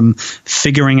everything from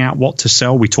figuring out what to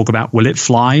sell. We talk about will it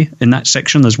fly in that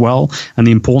section as well, and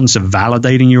the importance of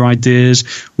validating your ideas.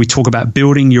 We talk about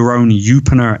building your own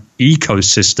Youpreneur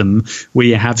ecosystem where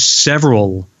you have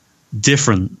several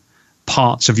different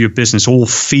parts of your business all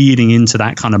feeding into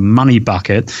that kind of money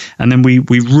bucket. And then we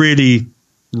really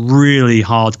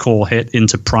hardcore hit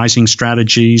into pricing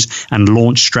strategies and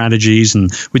launch strategies. And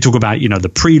we talk about,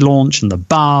 the pre-launch and the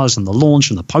buzz and the launch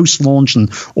and the post-launch and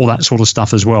all that sort of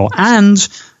stuff as well. And,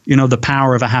 the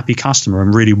power of a happy customer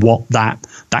and really what that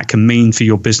can mean for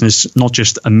your business, not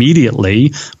just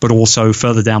immediately, but also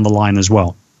further down the line as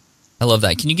well. I love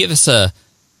that. Can you give us an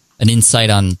insight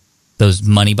on those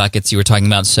money buckets you were talking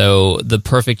about? So the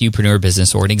perfect Youpreneur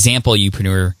business, or an example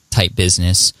Youpreneur type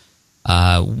business,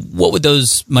 what would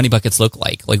those money buckets look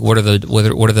like? Like, what are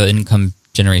the income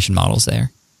generation models there?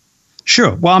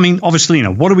 Sure. Well, I mean, obviously,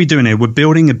 what are we doing here? We're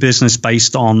building a business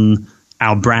based on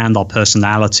our brand, our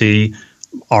personality,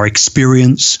 our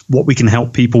experience, what we can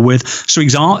help people with. So,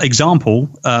 example,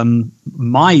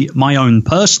 my own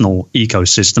personal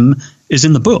ecosystem is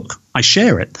in the book. I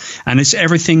share it. And it's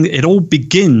everything. It all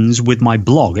begins with my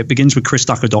blog. It begins with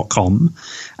chrisducker.com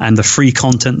and the free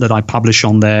content that I publish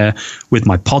on there, with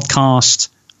my podcast,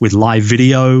 with live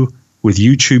video, with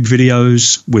YouTube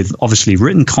videos, with obviously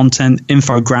written content,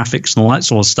 infographics, and all that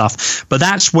sort of stuff. But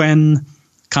that's when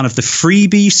kind of the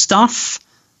freebie stuff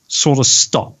sort of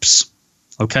stops.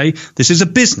 Okay? This is a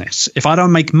business. If I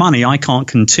don't make money, I can't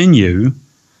continue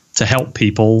to help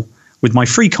people with my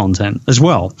free content as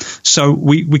well. So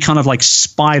we kind of like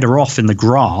spider off in the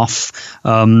graph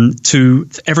to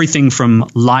everything from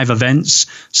live events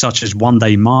such as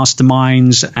one-day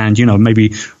masterminds and,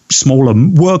 maybe smaller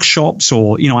workshops,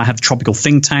 or, I have Tropical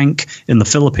Think Tank in the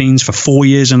Philippines for 4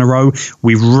 years in a row.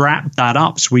 We wrapped that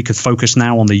up so we could focus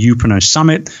now on the Youpreneur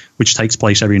Summit, which takes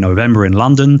place every November in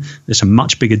London. It's a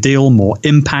much bigger deal, more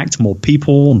impact, more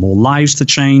people, more lives to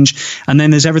change. And then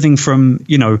there's everything from,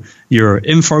 your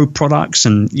info products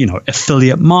and,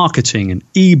 affiliate marketing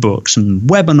and ebooks and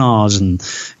webinars and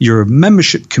your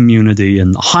membership community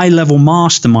and high-level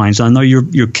masterminds. I know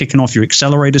you're kicking off your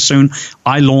accelerator soon.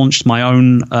 I launched my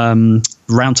own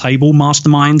roundtable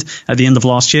mastermind at the end of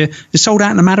last year. It sold out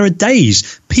in a matter of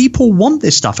days. People want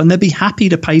this stuff, and they'd be happy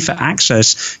to pay for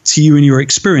access to you and your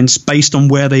experience based on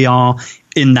where they are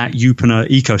in that Youpreneur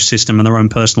ecosystem and their own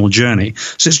personal journey.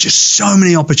 So there's just so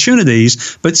many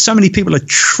opportunities, but so many people are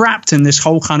trapped in this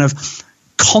whole kind of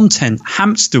content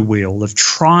hamster wheel of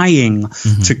trying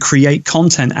to create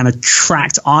content and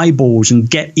attract eyeballs and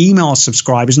get email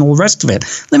subscribers and all the rest of it.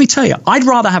 Let me tell you, I'd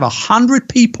rather have 100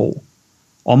 people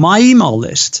on my email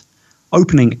list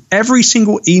opening every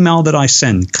single email that I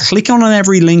send, clicking on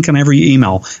every link on every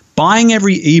email, buying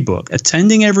every ebook,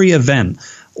 attending every event,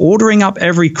 ordering up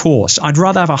every course. I'd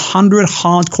rather have 100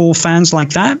 hardcore fans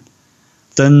like that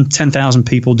than 10,000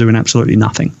 people doing absolutely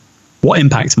nothing. What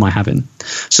impact am I having?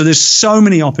 So there's so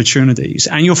many opportunities,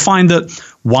 and you'll find that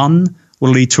one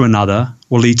will lead to another,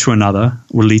 will lead to another,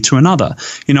 will lead to another.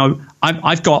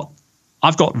 I've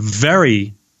got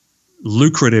very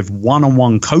lucrative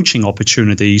one-on-one coaching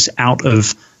opportunities out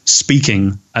of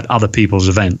speaking at other people's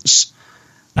events.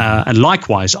 And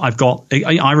likewise,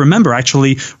 I remember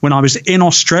actually when I was in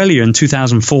Australia in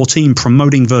 2014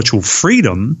 promoting virtual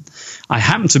freedom, I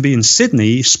happened to be in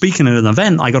Sydney speaking at an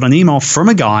event. I got an email from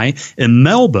a guy in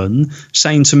Melbourne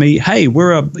saying to me, hey,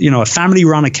 we're a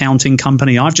family-run accounting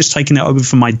company. I've just taken it over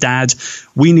from my dad.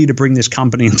 We need to bring this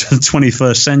company into the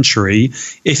 21st century.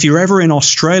 If you're ever in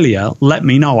Australia, let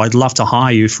me know. I'd love to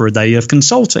hire you for a day of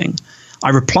consulting.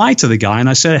 I replied to the guy and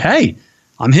I said, hey,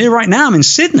 I'm here right now. I'm in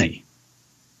Sydney.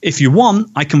 If you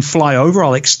want, I can fly over.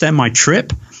 I'll extend my trip.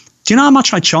 Do you know how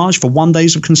much I charge for 1 day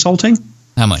of consulting?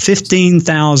 How much?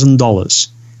 $15,000.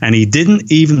 And he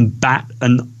didn't even bat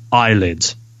an eyelid.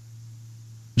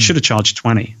 Should have charged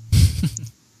 20.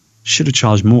 Should have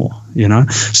charged more,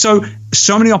 So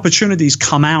many opportunities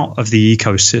come out of the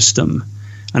ecosystem.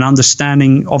 And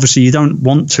understanding, obviously, you don't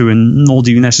want to, and nor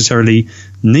do you necessarily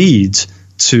need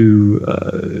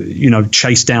to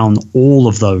chase down all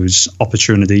of those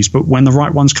opportunities, but when the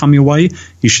right ones come your way,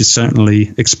 you should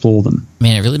certainly explore them.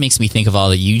 Man, it really makes me think of all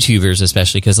the YouTubers,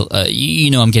 especially because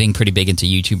I'm getting pretty big into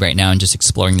YouTube right now and just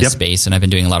exploring this space, and I've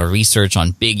been doing a lot of research on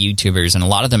big YouTubers, and a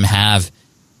lot of them have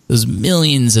those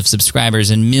millions of subscribers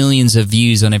and millions of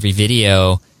views on every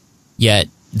video, yet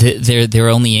their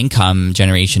only income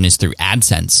generation is through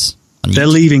AdSense on YouTube. They're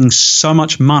leaving so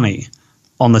much money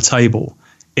on the table.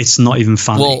 It's not even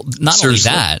funny. Well, not Seriously.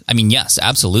 Only that. I mean, yes,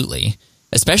 absolutely.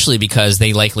 Especially because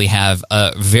they likely have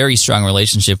a very strong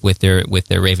relationship with their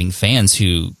raving fans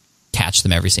who catch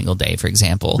them every single day, for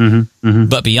example. Mm-hmm, mm-hmm.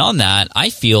 But beyond that, I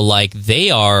feel like they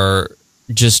are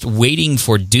just waiting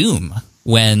for doom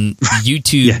when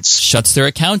YouTube shuts their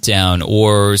account down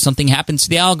or something happens to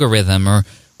the algorithm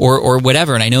or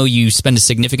whatever. And I know you spend a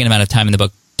significant amount of time in the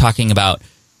book talking about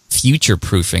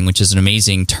future-proofing, which is an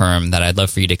amazing term that I'd love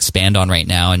for you to expand on right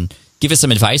now and give us some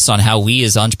advice on how we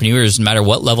as entrepreneurs, no matter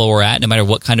what level we're at, no matter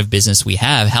what kind of business we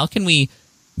have, how can we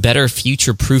better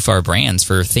future-proof our brands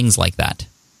for things like that?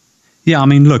 Yeah, I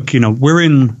mean, look, we're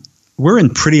in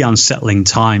pretty unsettling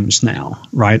times now,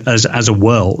 right, as a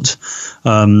world.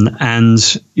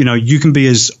 And you can be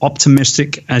as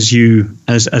optimistic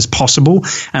as possible.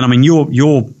 And I mean,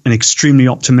 you're an extremely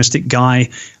optimistic guy.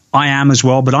 I am as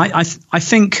well, but I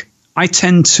think I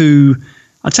tend to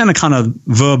kind of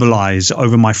verbalize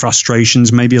over my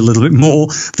frustrations maybe a little bit more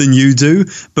than you do.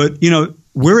 But,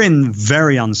 we're in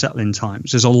very unsettling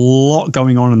times. There's a lot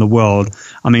going on in the world.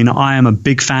 I mean, I am a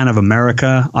big fan of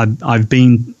America. I've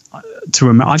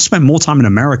spent more time in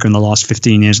America in the last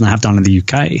 15 years than I have done in the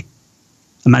UK.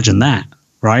 Imagine that,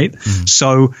 right? Mm-hmm.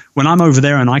 So when I'm over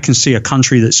there and I can see a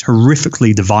country that's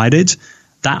horrifically divided,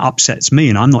 that upsets me,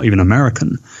 and I'm not even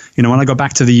American. When I go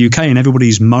back to the UK and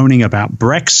everybody's moaning about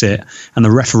Brexit and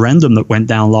the referendum that went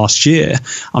down last year,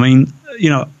 I mean,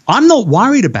 I'm not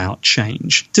worried about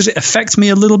change. Does it affect me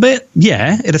a little bit?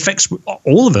 Yeah, it affects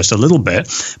all of us a little bit,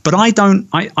 but I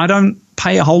don't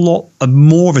pay a whole lot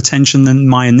more of attention than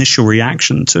my initial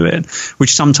reaction to it,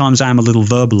 which sometimes I am a little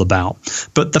verbal about.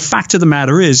 But the fact of the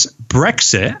matter is,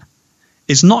 Brexit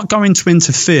is not going to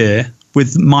interfere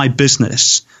with my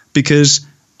business because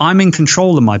I'm in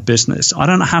control of my business. I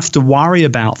don't have to worry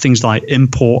about things like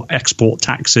import, export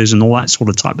taxes and all that sort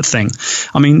of type of thing.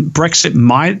 I mean, Brexit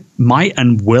might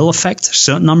and will affect a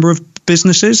certain number of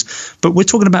businesses, but we're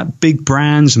talking about big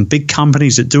brands and big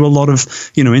companies that do a lot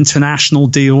of, international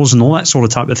deals and all that sort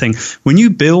of type of thing. When you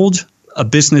build a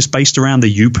business based around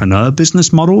the Youpreneur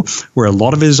business model, where a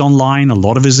lot of it is online, a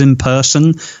lot of it is in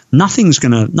person, nothing's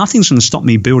gonna stop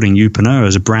me building Youpreneur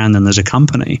as a brand and as a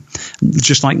company.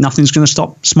 Just like nothing's gonna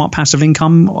stop Smart Passive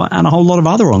Income and a whole lot of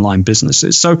other online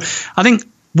businesses. So I think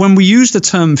when we use the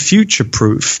term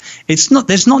future-proof, there's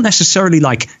not necessarily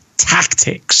like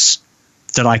tactics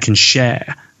that I can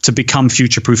share to become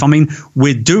future-proof. I mean,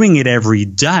 we're doing it every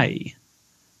day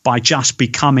by just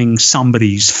becoming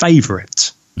somebody's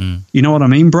favorite. You know what I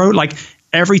mean, bro? Like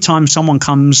every time someone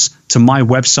comes to my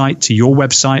website, to your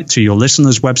website, to your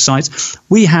listeners' websites,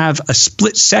 we have a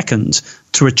split second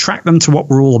to attract them to what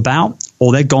we're all about,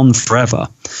 or they're gone forever.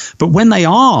 But when they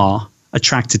are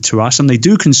attracted to us and they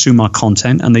do consume our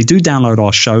content and they do download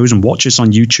our shows and watch us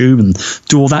on YouTube and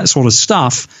do all that sort of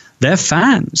stuff, they're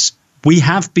fans. We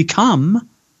have become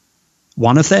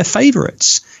one of their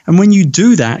favorites. And when you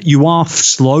do that, you are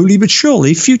slowly but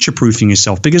surely future-proofing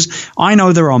yourself, because I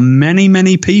know there are many,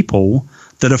 many people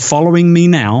that are following me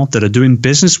now, that are doing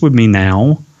business with me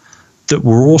now, that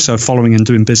were also following and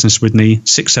doing business with me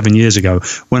 6-7 years ago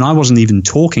when I wasn't even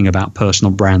talking about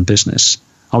personal brand business.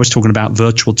 I was talking about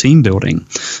virtual team building.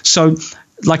 So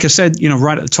like I said,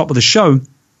 right at the top of the show,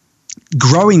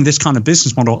 growing this kind of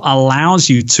business model allows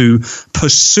you to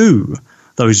pursue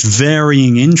those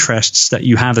varying interests that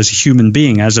you have as a human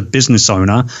being, as a business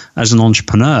owner, as an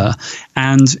entrepreneur.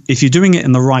 And if you're doing it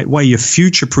in the right way, you're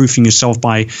future-proofing yourself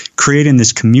by creating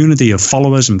this community of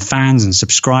followers and fans and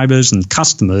subscribers and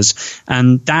customers.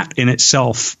 And that in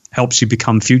itself helps you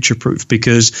become future-proof,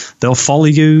 because they'll follow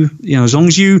you, as long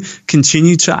as you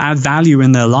continue to add value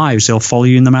in their lives, they'll follow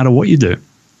you no matter what you do.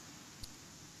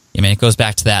 I mean, it goes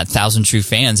back to that 1,000 true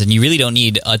fans, and you really don't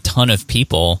need a ton of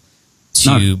people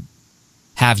to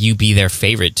have you be their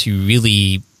favorite, to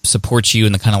really support you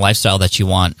in the kind of lifestyle that you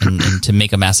want, and to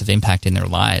make a massive impact in their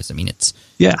lives. I mean, it's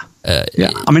I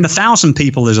mean, 1,000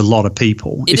 people is a lot of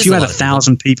people. If you had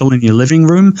 1,000 people in your living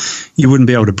room, you wouldn't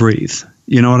be able to breathe.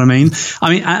 You know what I mean?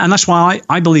 And that's why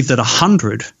I believe that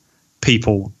 100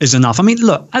 people is enough. I mean,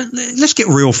 look, let's get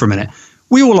real for a minute.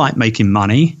 We all like making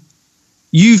money.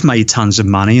 You've made tons of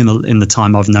money in the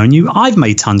time I've known you. I've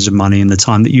made tons of money in the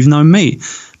time that you've known me.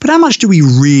 But how much do we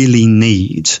really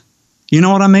need? You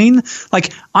know what I mean?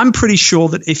 Like, I'm pretty sure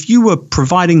that if you were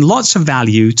providing lots of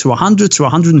value to 100 to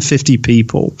 150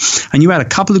 people, and you had a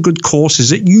couple of good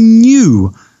courses that you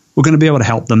knew were going to be able to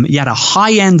help them, you had a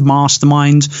high-end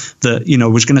mastermind that,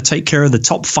 was going to take care of the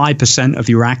top 5% of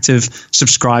your active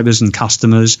subscribers and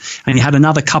customers, and you had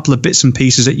another couple of bits and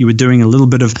pieces that you were doing a little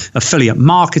bit of affiliate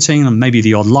marketing and maybe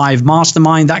the odd live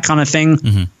mastermind, that kind of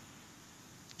thing,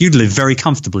 you'd live very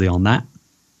comfortably on that.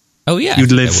 Oh, yeah.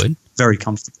 You'd live very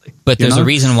comfortably. But there's a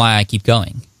reason why I keep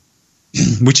going.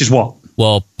 Which is what?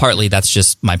 Well, partly that's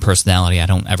just my personality. I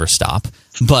don't ever stop.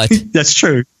 But that's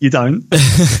true. You don't.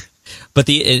 But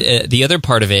the other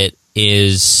part of it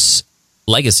is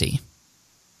legacy.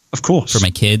 Of course. For my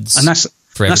kids. And that's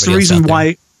the reason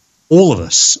why all of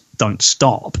us don't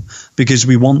stop, because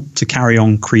we want to carry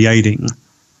on creating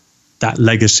that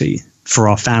legacy for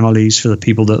our families, for the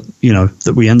people that,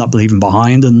 that we end up leaving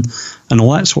behind, and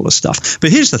all that sort of stuff. But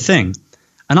here's the thing,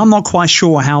 and I'm not quite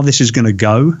sure how this is going to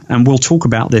go, and we'll talk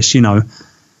about this,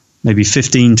 maybe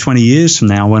 15, 20 years from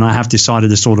now, when I have decided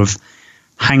to sort of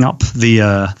hang up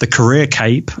the career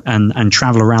cape and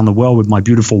travel around the world with my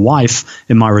beautiful wife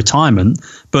in my retirement.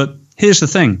 But here's the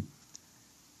thing.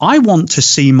 I want to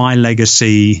see my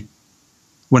legacy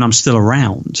when I'm still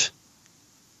around.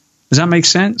 Does that make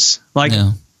sense? Like,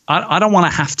 yeah. I don't want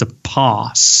to have to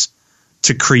pass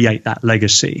to create that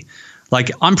legacy.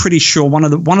 Like, I'm pretty sure one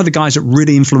of the guys that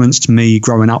really influenced me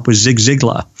growing up was Zig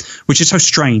Ziglar, which is so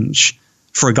strange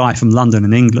for a guy from London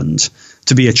and England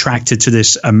to be attracted to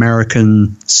this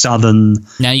American Southern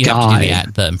Now you guy. have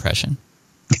to do the impression.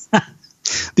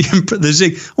 the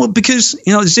Zig. Well, because,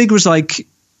 Zig was like,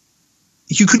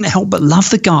 you couldn't help but love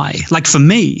the guy. Like, for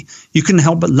me, you couldn't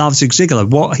help but love Zig Ziglar.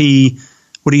 What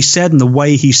he said and the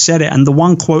way he said it. And the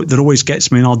one quote that always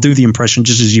gets me, and I'll do the impression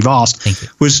just as you've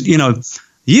asked, was,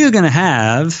 you're going to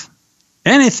have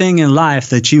anything in life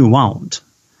that you want,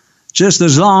 just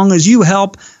as long as you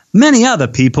help many other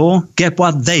people get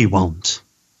what they want.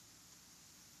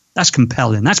 That's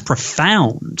compelling. That's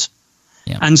profound.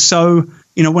 Yeah. And so,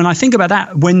 when I think about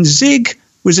that, when Zig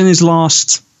was in his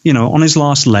last, on his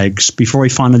last legs before he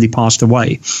finally passed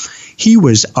away, he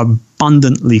was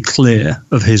abundantly clear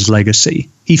of his legacy.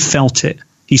 He felt it.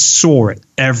 He saw it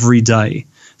every day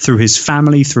through his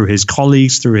family, through his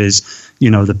colleagues, through his,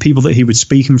 the people that he would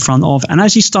speak in front of. And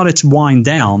as he started to wind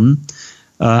down,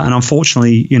 and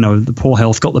unfortunately, the poor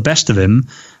health got the best of him,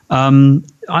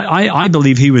 I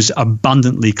believe he was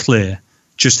abundantly clear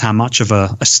just how much of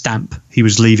a stamp he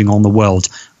was leaving on the world.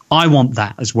 I want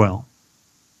that as well.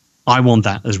 I don't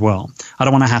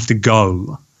want to have to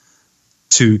go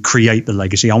to create the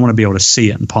legacy. I want to be able to see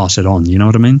it and pass it on. You know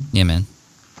what I mean? Yeah, man.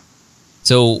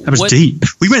 So that was deep.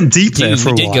 We went deep there for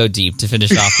a while. We did go deep to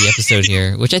finish off the episode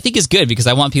here, which I think is good, because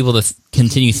I want people to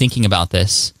continue thinking about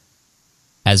this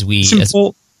as we. It's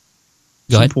important.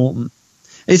 Go ahead.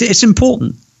 It's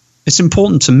important. It's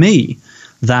important to me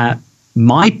that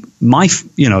my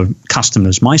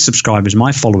customers, my subscribers,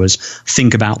 my followers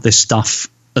think about this stuff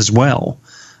as well.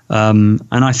 And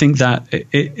I think that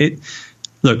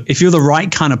look, if you're the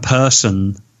right kind of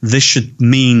person, this should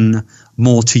mean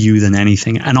more to you than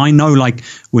anything. And I know, like,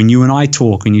 when you and I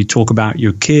talk, and you talk about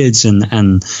your kids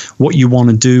and what you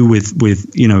want to do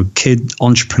with kid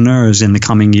entrepreneurs in the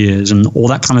coming years and all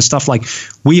that kind of stuff, like,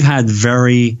 we've had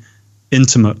very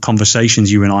intimate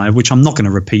conversations, you and I, which I'm not going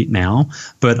to repeat now,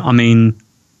 but I mean,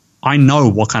 I know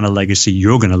what kind of legacy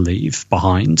you're going to leave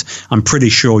behind. I'm pretty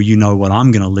sure you know what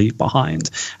I'm going to leave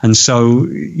behind. And so,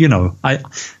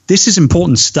 this is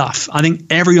important stuff. I think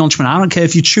every entrepreneur, I don't care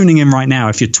if you're tuning in right now,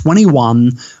 if you're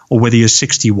 21 or whether you're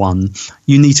 61,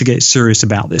 you need to get serious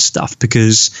about this stuff,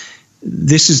 because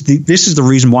this is the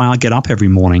reason why I get up every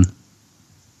morning.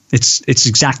 It's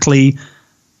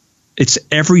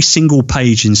every single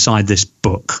page inside this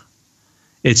book.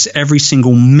 It's every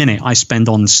single minute I spend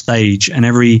on stage, and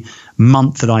every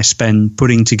month that I spend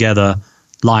putting together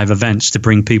live events to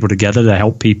bring people together, to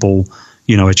help people,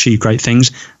 achieve great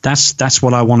things. That's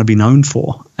what I want to be known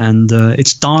for. And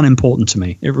it's darn important to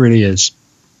me. It really is.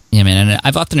 Yeah, man. And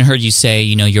I've often heard you say,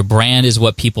 your brand is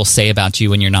what people say about you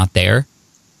when you're not there.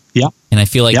 Yeah. And I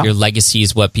feel like your legacy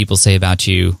is what people say about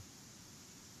you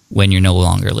when you're no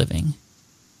longer living.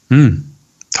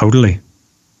 Totally.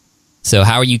 So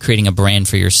how are you creating a brand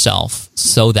for yourself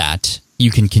so that you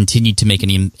can continue to make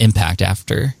an impact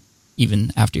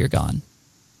even after you're gone?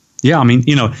 Yeah, I mean,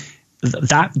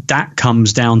 that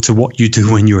comes down to what you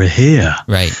do when you're here.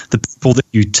 Right. The people that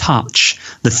you touch,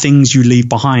 the things you leave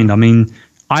behind. I mean,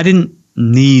 I didn't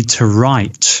need to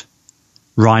write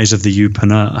Rise of the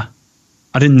Youpreneur.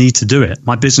 I didn't need to do it.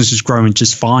 My business is growing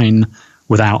just fine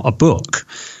without a book.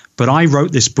 But I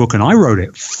wrote this book, and I wrote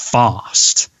it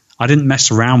fast. I didn't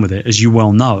mess around with it, as you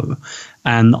well know.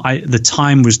 And the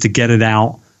time was to get it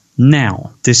out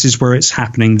now. This is where it's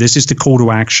happening. This is the call to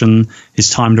action. It's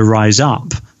time to rise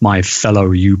up, my fellow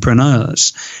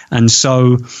Youpreneurs. And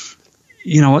so,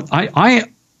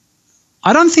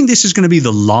 I don't think this is going to be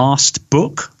the last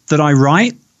book that I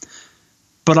write,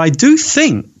 but I do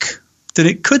think that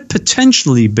it could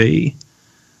potentially be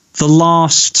the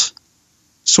last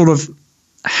sort of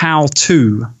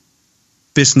how-to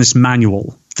business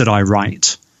manual that I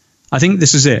write. I think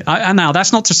this is it. And now,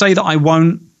 that's not to say that I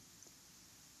won't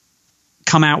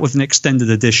come out with an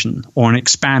extended edition or an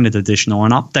expanded edition or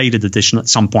an updated edition at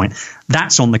some point.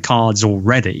 That's on the cards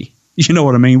already. You know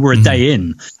what I mean? We're a day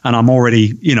in, and I'm already,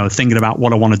 thinking about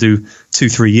what I want to do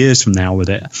 2-3 years from now with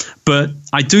it. But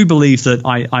I do believe that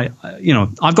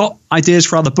I've got ideas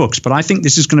for other books, but I think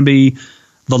this is going to be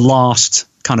the last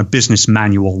kind of business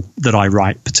manual that I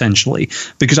write, potentially,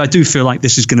 because I do feel like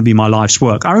this is going to be my life's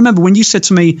work. I remember when you said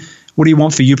to me, what do you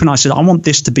want for Youpreneur? I said, I want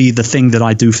this to be the thing that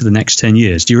I do for the next 10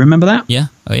 years. Do you remember that? Yeah.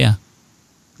 Oh, yeah.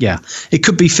 Yeah. It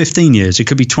could be 15 years. It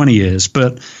could be 20 years.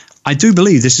 But I do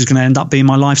believe this is going to end up being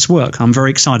my life's work. I'm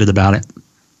very excited about it.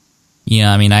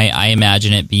 Yeah, I mean, I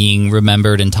imagine it being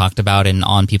remembered and talked about and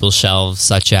on people's shelves,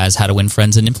 such as How to Win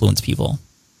Friends and Influence People.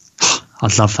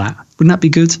 I'd love that. Wouldn't that be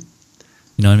good?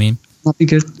 You know what I mean? That'd be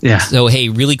good. Yeah. So, hey,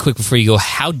 really quick before you go,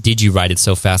 how did you write it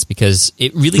so fast? Because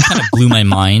it really kind of blew my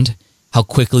mind how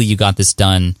quickly you got this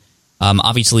done.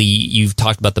 Obviously, you've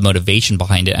talked about the motivation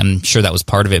behind it. I'm sure that was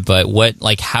part of it. But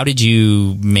how did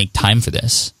you make time for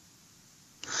this?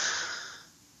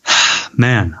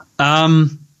 Man,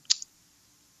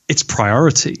 it's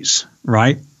priorities,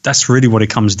 right? That's really what it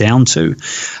comes down to.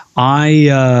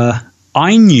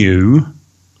 I knew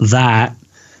that.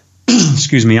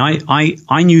 Excuse me.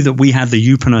 I knew that we had the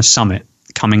Youpreneur Summit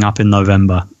coming up in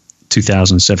November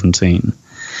 2017.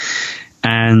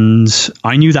 And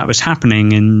I knew that was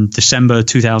happening in December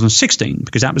 2016,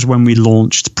 because that was when we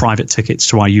launched private tickets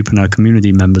to our Youpreneur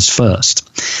community members first.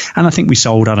 And I think we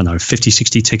sold, 50,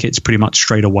 60 tickets pretty much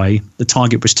straight away. The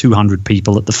target was 200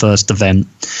 people at the first event.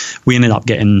 We ended up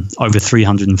getting over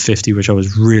 350, which I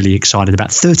was really excited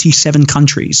about. 37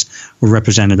 countries were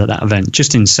represented at that event.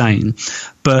 Just insane.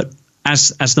 But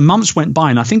as the months went by,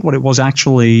 and I think what it was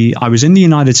actually, I was in the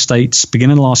United States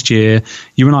beginning of last year.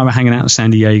 You and I were hanging out in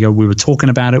San Diego. We were talking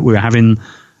about it. We were having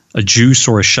a juice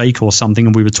or a shake or something,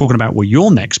 and we were talking about what your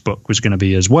next book was going to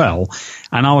be as well.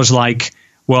 And I was like,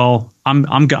 well,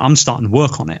 I'm starting to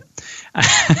work on it.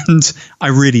 And I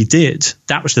really did.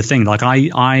 That was the thing. Like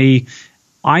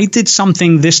I did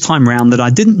something this time around that I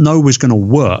didn't know was going to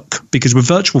work, because with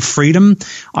Virtual Freedom,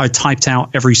 I typed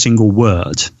out every single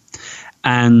word.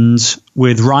 And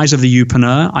with Rise of the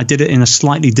Youpreneur, I did it in a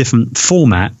slightly different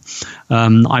format.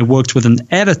 I worked with an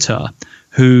editor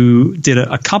who did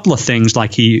a couple of things.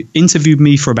 Like, he interviewed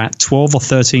me for about 12 or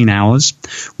 13 hours.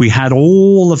 We had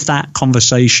all of that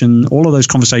conversation, all of those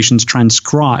conversations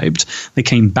transcribed. They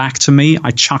came back to me. I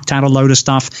chucked out a load of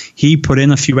stuff. He put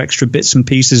in a few extra bits and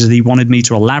pieces that he wanted me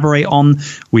to elaborate on.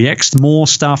 We X'd more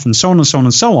stuff, and so on and so on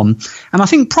and so on. And I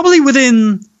think probably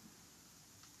within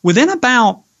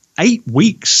about 8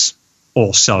 weeks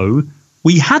or so,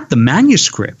 we had the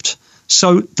manuscript.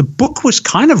 So the book was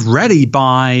kind of ready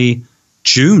by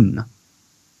June,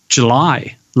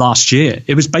 July last year.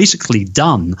 It was basically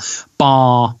done,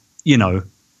 bar,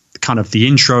 kind of the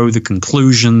intro, the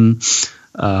conclusion,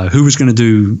 who was going to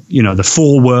do, the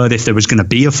foreword, if there was going to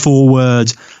be a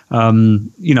foreword,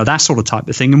 that sort of type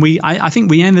of thing. And I think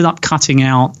we ended up cutting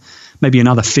out maybe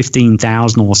another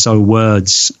 15,000 or so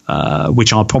words,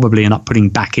 which I'll probably end up putting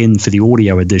back in for the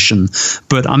audio edition.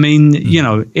 But I mean,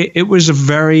 it was a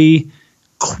very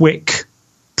quick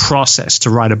process to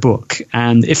write a book.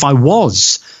 And if I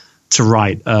was to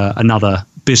write another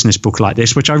business book like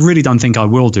this, which I really don't think I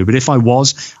will do, but if I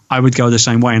was, I would go the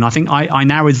same way. And I think I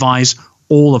now advise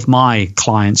all of my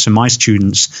clients and my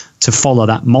students to follow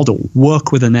that model.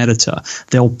 Work with an editor.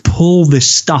 They'll pull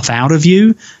this stuff out of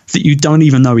you that you don't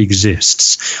even know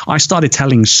exists. I started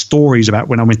telling stories about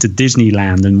when I went to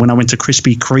Disneyland and when I went to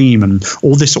Krispy Kreme and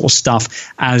all this sort of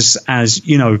stuff as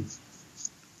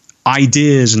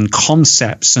ideas and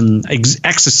concepts and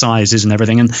exercises and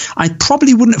everything. And I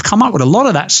probably wouldn't have come up with a lot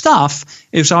of that stuff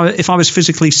if I was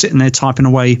physically sitting there typing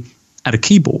away at a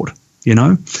keyboard.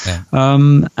 Yeah.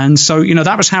 And so,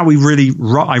 that was how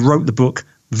I wrote the book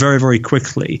very, very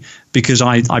quickly because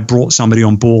I brought somebody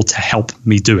on board to help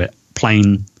me do it,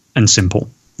 plain and simple.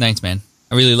 Thanks, man.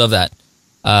 I really love that.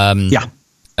 I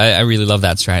really love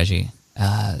that strategy.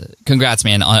 Congrats,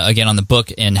 man, again on the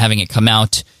book and having it come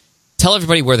out. Tell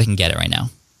everybody where they can get it right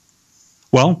now.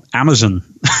 Well, Amazon.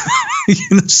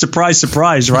 Surprise,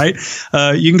 surprise, right?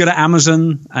 You can go to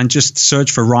Amazon and just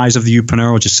search for Rise of the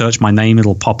Youpreneur, or just search my name,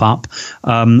 it'll pop up.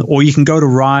 Or you can go to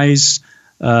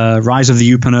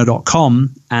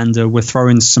riseoftheyoupreneur.com, and we're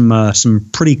throwing some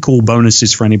pretty cool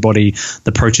bonuses for anybody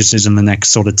that purchases in the next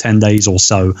sort of 10 days or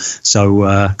so.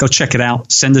 So go check it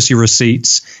out, send us your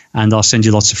receipts, and I'll send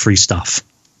you lots of free stuff.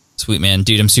 Sweet, man.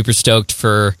 Dude, I'm super stoked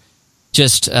for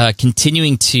just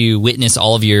continuing to witness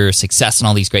all of your success and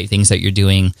all these great things that you're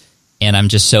doing. And I'm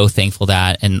just so thankful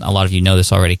that, and a lot of you know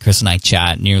this already, Chris and I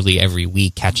chat nearly every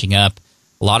week, catching up.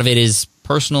 A lot of it is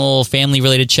personal,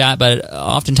 family-related chat, but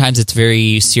oftentimes it's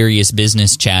very serious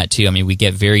business chat, too. I mean, we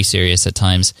get very serious at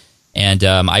times. And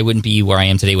I wouldn't be where I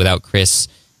am today without Chris,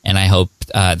 and I hope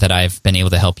that I've been able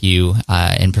to help you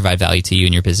and provide value to you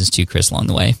and your business, too, Chris, along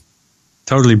the way.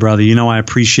 Totally, brother. I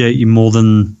appreciate you more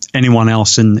than anyone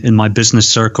else in my business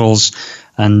circles.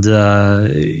 And,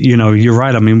 you're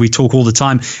right. I mean, we talk all the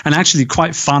time. And actually,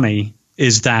 quite funny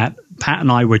is that Pat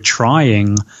and I were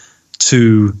trying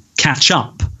to catch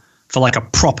up for like a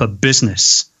proper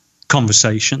business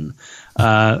conversation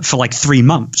for like 3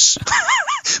 months.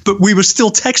 But we were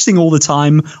still texting all the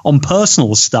time on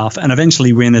personal stuff. And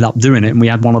eventually we ended up doing it. And we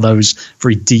had one of those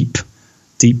very deep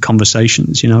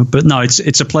conversations, But no,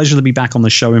 it's a pleasure to be back on the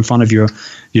show in front of your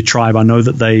tribe. I know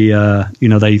that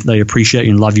they appreciate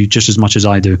you and love you just as much as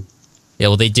I do. Yeah,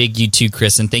 well, they dig you too,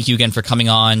 Chris, and thank you again for coming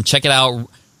on. Check it out,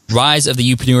 Rise of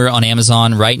the Youpreneur on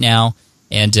Amazon right now.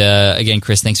 And again,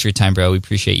 Chris, thanks for your time, bro. We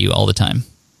appreciate you all the time.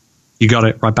 You got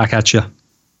it. Right back at you.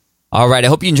 All right, I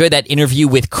hope you enjoyed that interview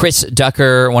with Chris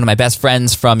Ducker, one of my best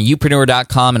friends from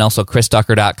Youpreneur.com and also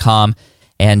chrisducker.com.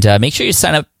 And make sure you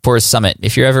sign up for a summit.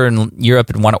 If you're ever in Europe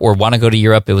and want to go to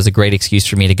Europe, it was a great excuse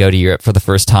for me to go to Europe for the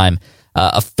first time.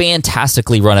 A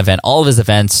fantastically run event. All of his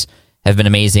events have been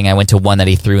amazing. I went to one that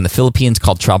he threw in the Philippines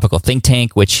called Tropical Think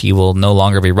Tank, which he will no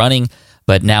longer be running.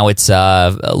 But now it's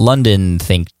London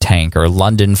Think Tank or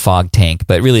London Fog Tank.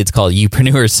 But really it's called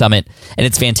Youpreneur Summit. And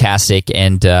it's fantastic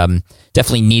and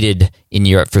definitely needed in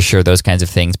Europe for sure, those kinds of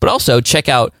things. But also check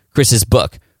out Chris's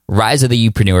book, Rise of the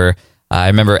Youpreneur. I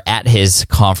remember at his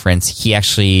conference, he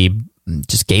actually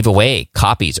just gave away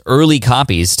early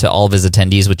copies to all of his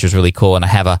attendees, which was really cool. And I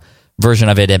have a version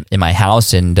of it in my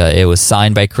house, and it was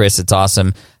signed by Chris. It's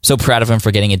awesome. So proud of him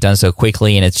for getting it done so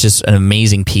quickly. And it's just an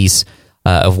amazing piece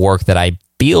of work that I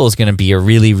feel is going to be a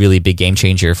really, really big game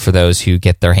changer for those who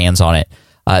get their hands on it.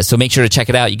 So make sure to check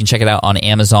it out. You can check it out on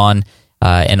Amazon.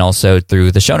 And also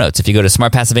through the show notes. If you go to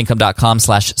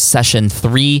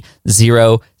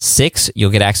smartpassiveincome.com/session306, you'll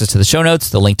get access to the show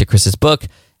notes, the link to Chris's book,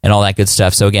 and all that good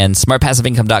stuff. So again,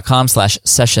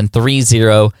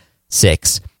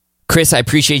 smartpassiveincome.com/session306. Chris, I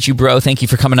appreciate you, bro. Thank you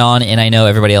for coming on, and I know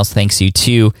everybody else thanks you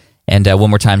too. And one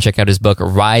more time, check out his book,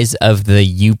 Rise of the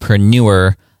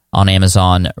Youpreneur, on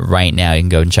Amazon right now. You can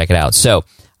go and check it out. So,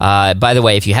 by the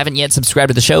way, if you haven't yet subscribed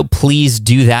to the show, please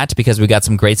do that because we got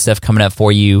some great stuff coming up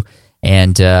for you.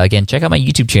 And again, check out my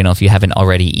YouTube channel if you haven't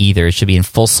already either. It should be in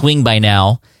full swing by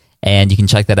now. And you can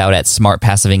check that out at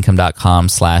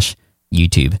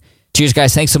smartpassiveincome.com/YouTube. Cheers,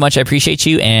 guys. Thanks so much. I appreciate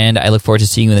you. And I look forward to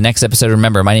seeing you in the next episode.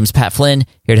 Remember, my name is Pat Flynn,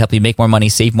 here to help you make more money,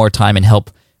 save more time, and help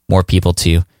more people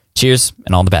too. Cheers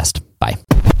and all the best. Bye.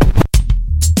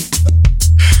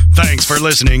 Thanks for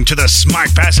listening to the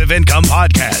Smart Passive Income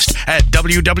Podcast at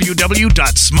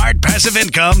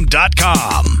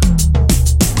www.smartpassiveincome.com.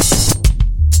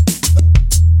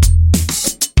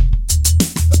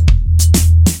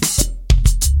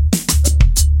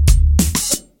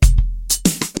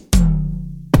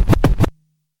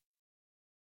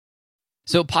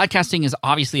 So podcasting is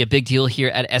obviously a big deal here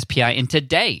at SPI, and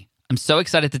today I'm so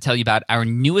excited to tell you about our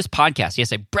newest podcast.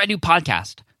 Yes, a brand new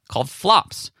podcast called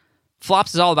Flops.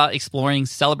 Flops is all about exploring,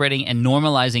 celebrating, and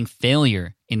normalizing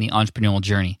failure in the entrepreneurial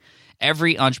journey.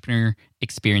 Every entrepreneur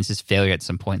experiences failure at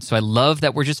some point, so I love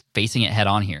that we're just facing it head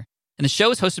on here. And the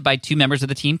show is hosted by two members of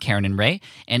the team, Karen and Ray,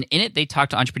 and in it they talk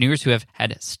to entrepreneurs who have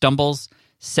had stumbles,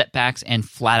 setbacks, and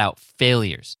flat-out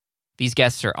failures. These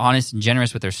guests are honest and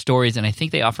generous with their stories, and I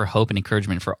think they offer hope and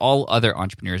encouragement for all other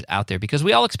entrepreneurs out there because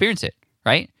we all experience it,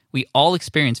 right? We all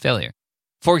experience failure.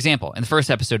 For example, in the first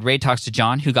episode, Ray talks to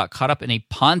John, who got caught up in a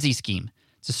Ponzi scheme.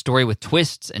 It's a story with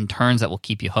twists and turns that will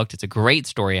keep you hooked. It's a great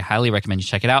story. I highly recommend you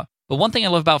check it out. But one thing I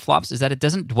love about Flops is that it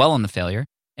doesn't dwell on the failure,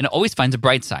 and it always finds a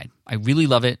bright side. I really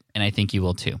love it, and I think you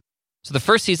will too. So the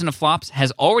first season of Flops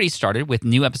has already started with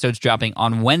new episodes dropping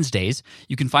on Wednesdays.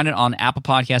 You can find it on Apple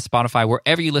Podcasts, Spotify,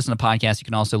 wherever you listen to podcasts. You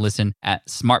can also listen at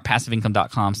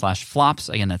smartpassiveincome.com/flops.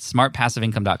 Again, that's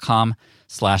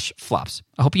smartpassiveincome.com/flops.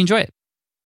 I hope you enjoy it.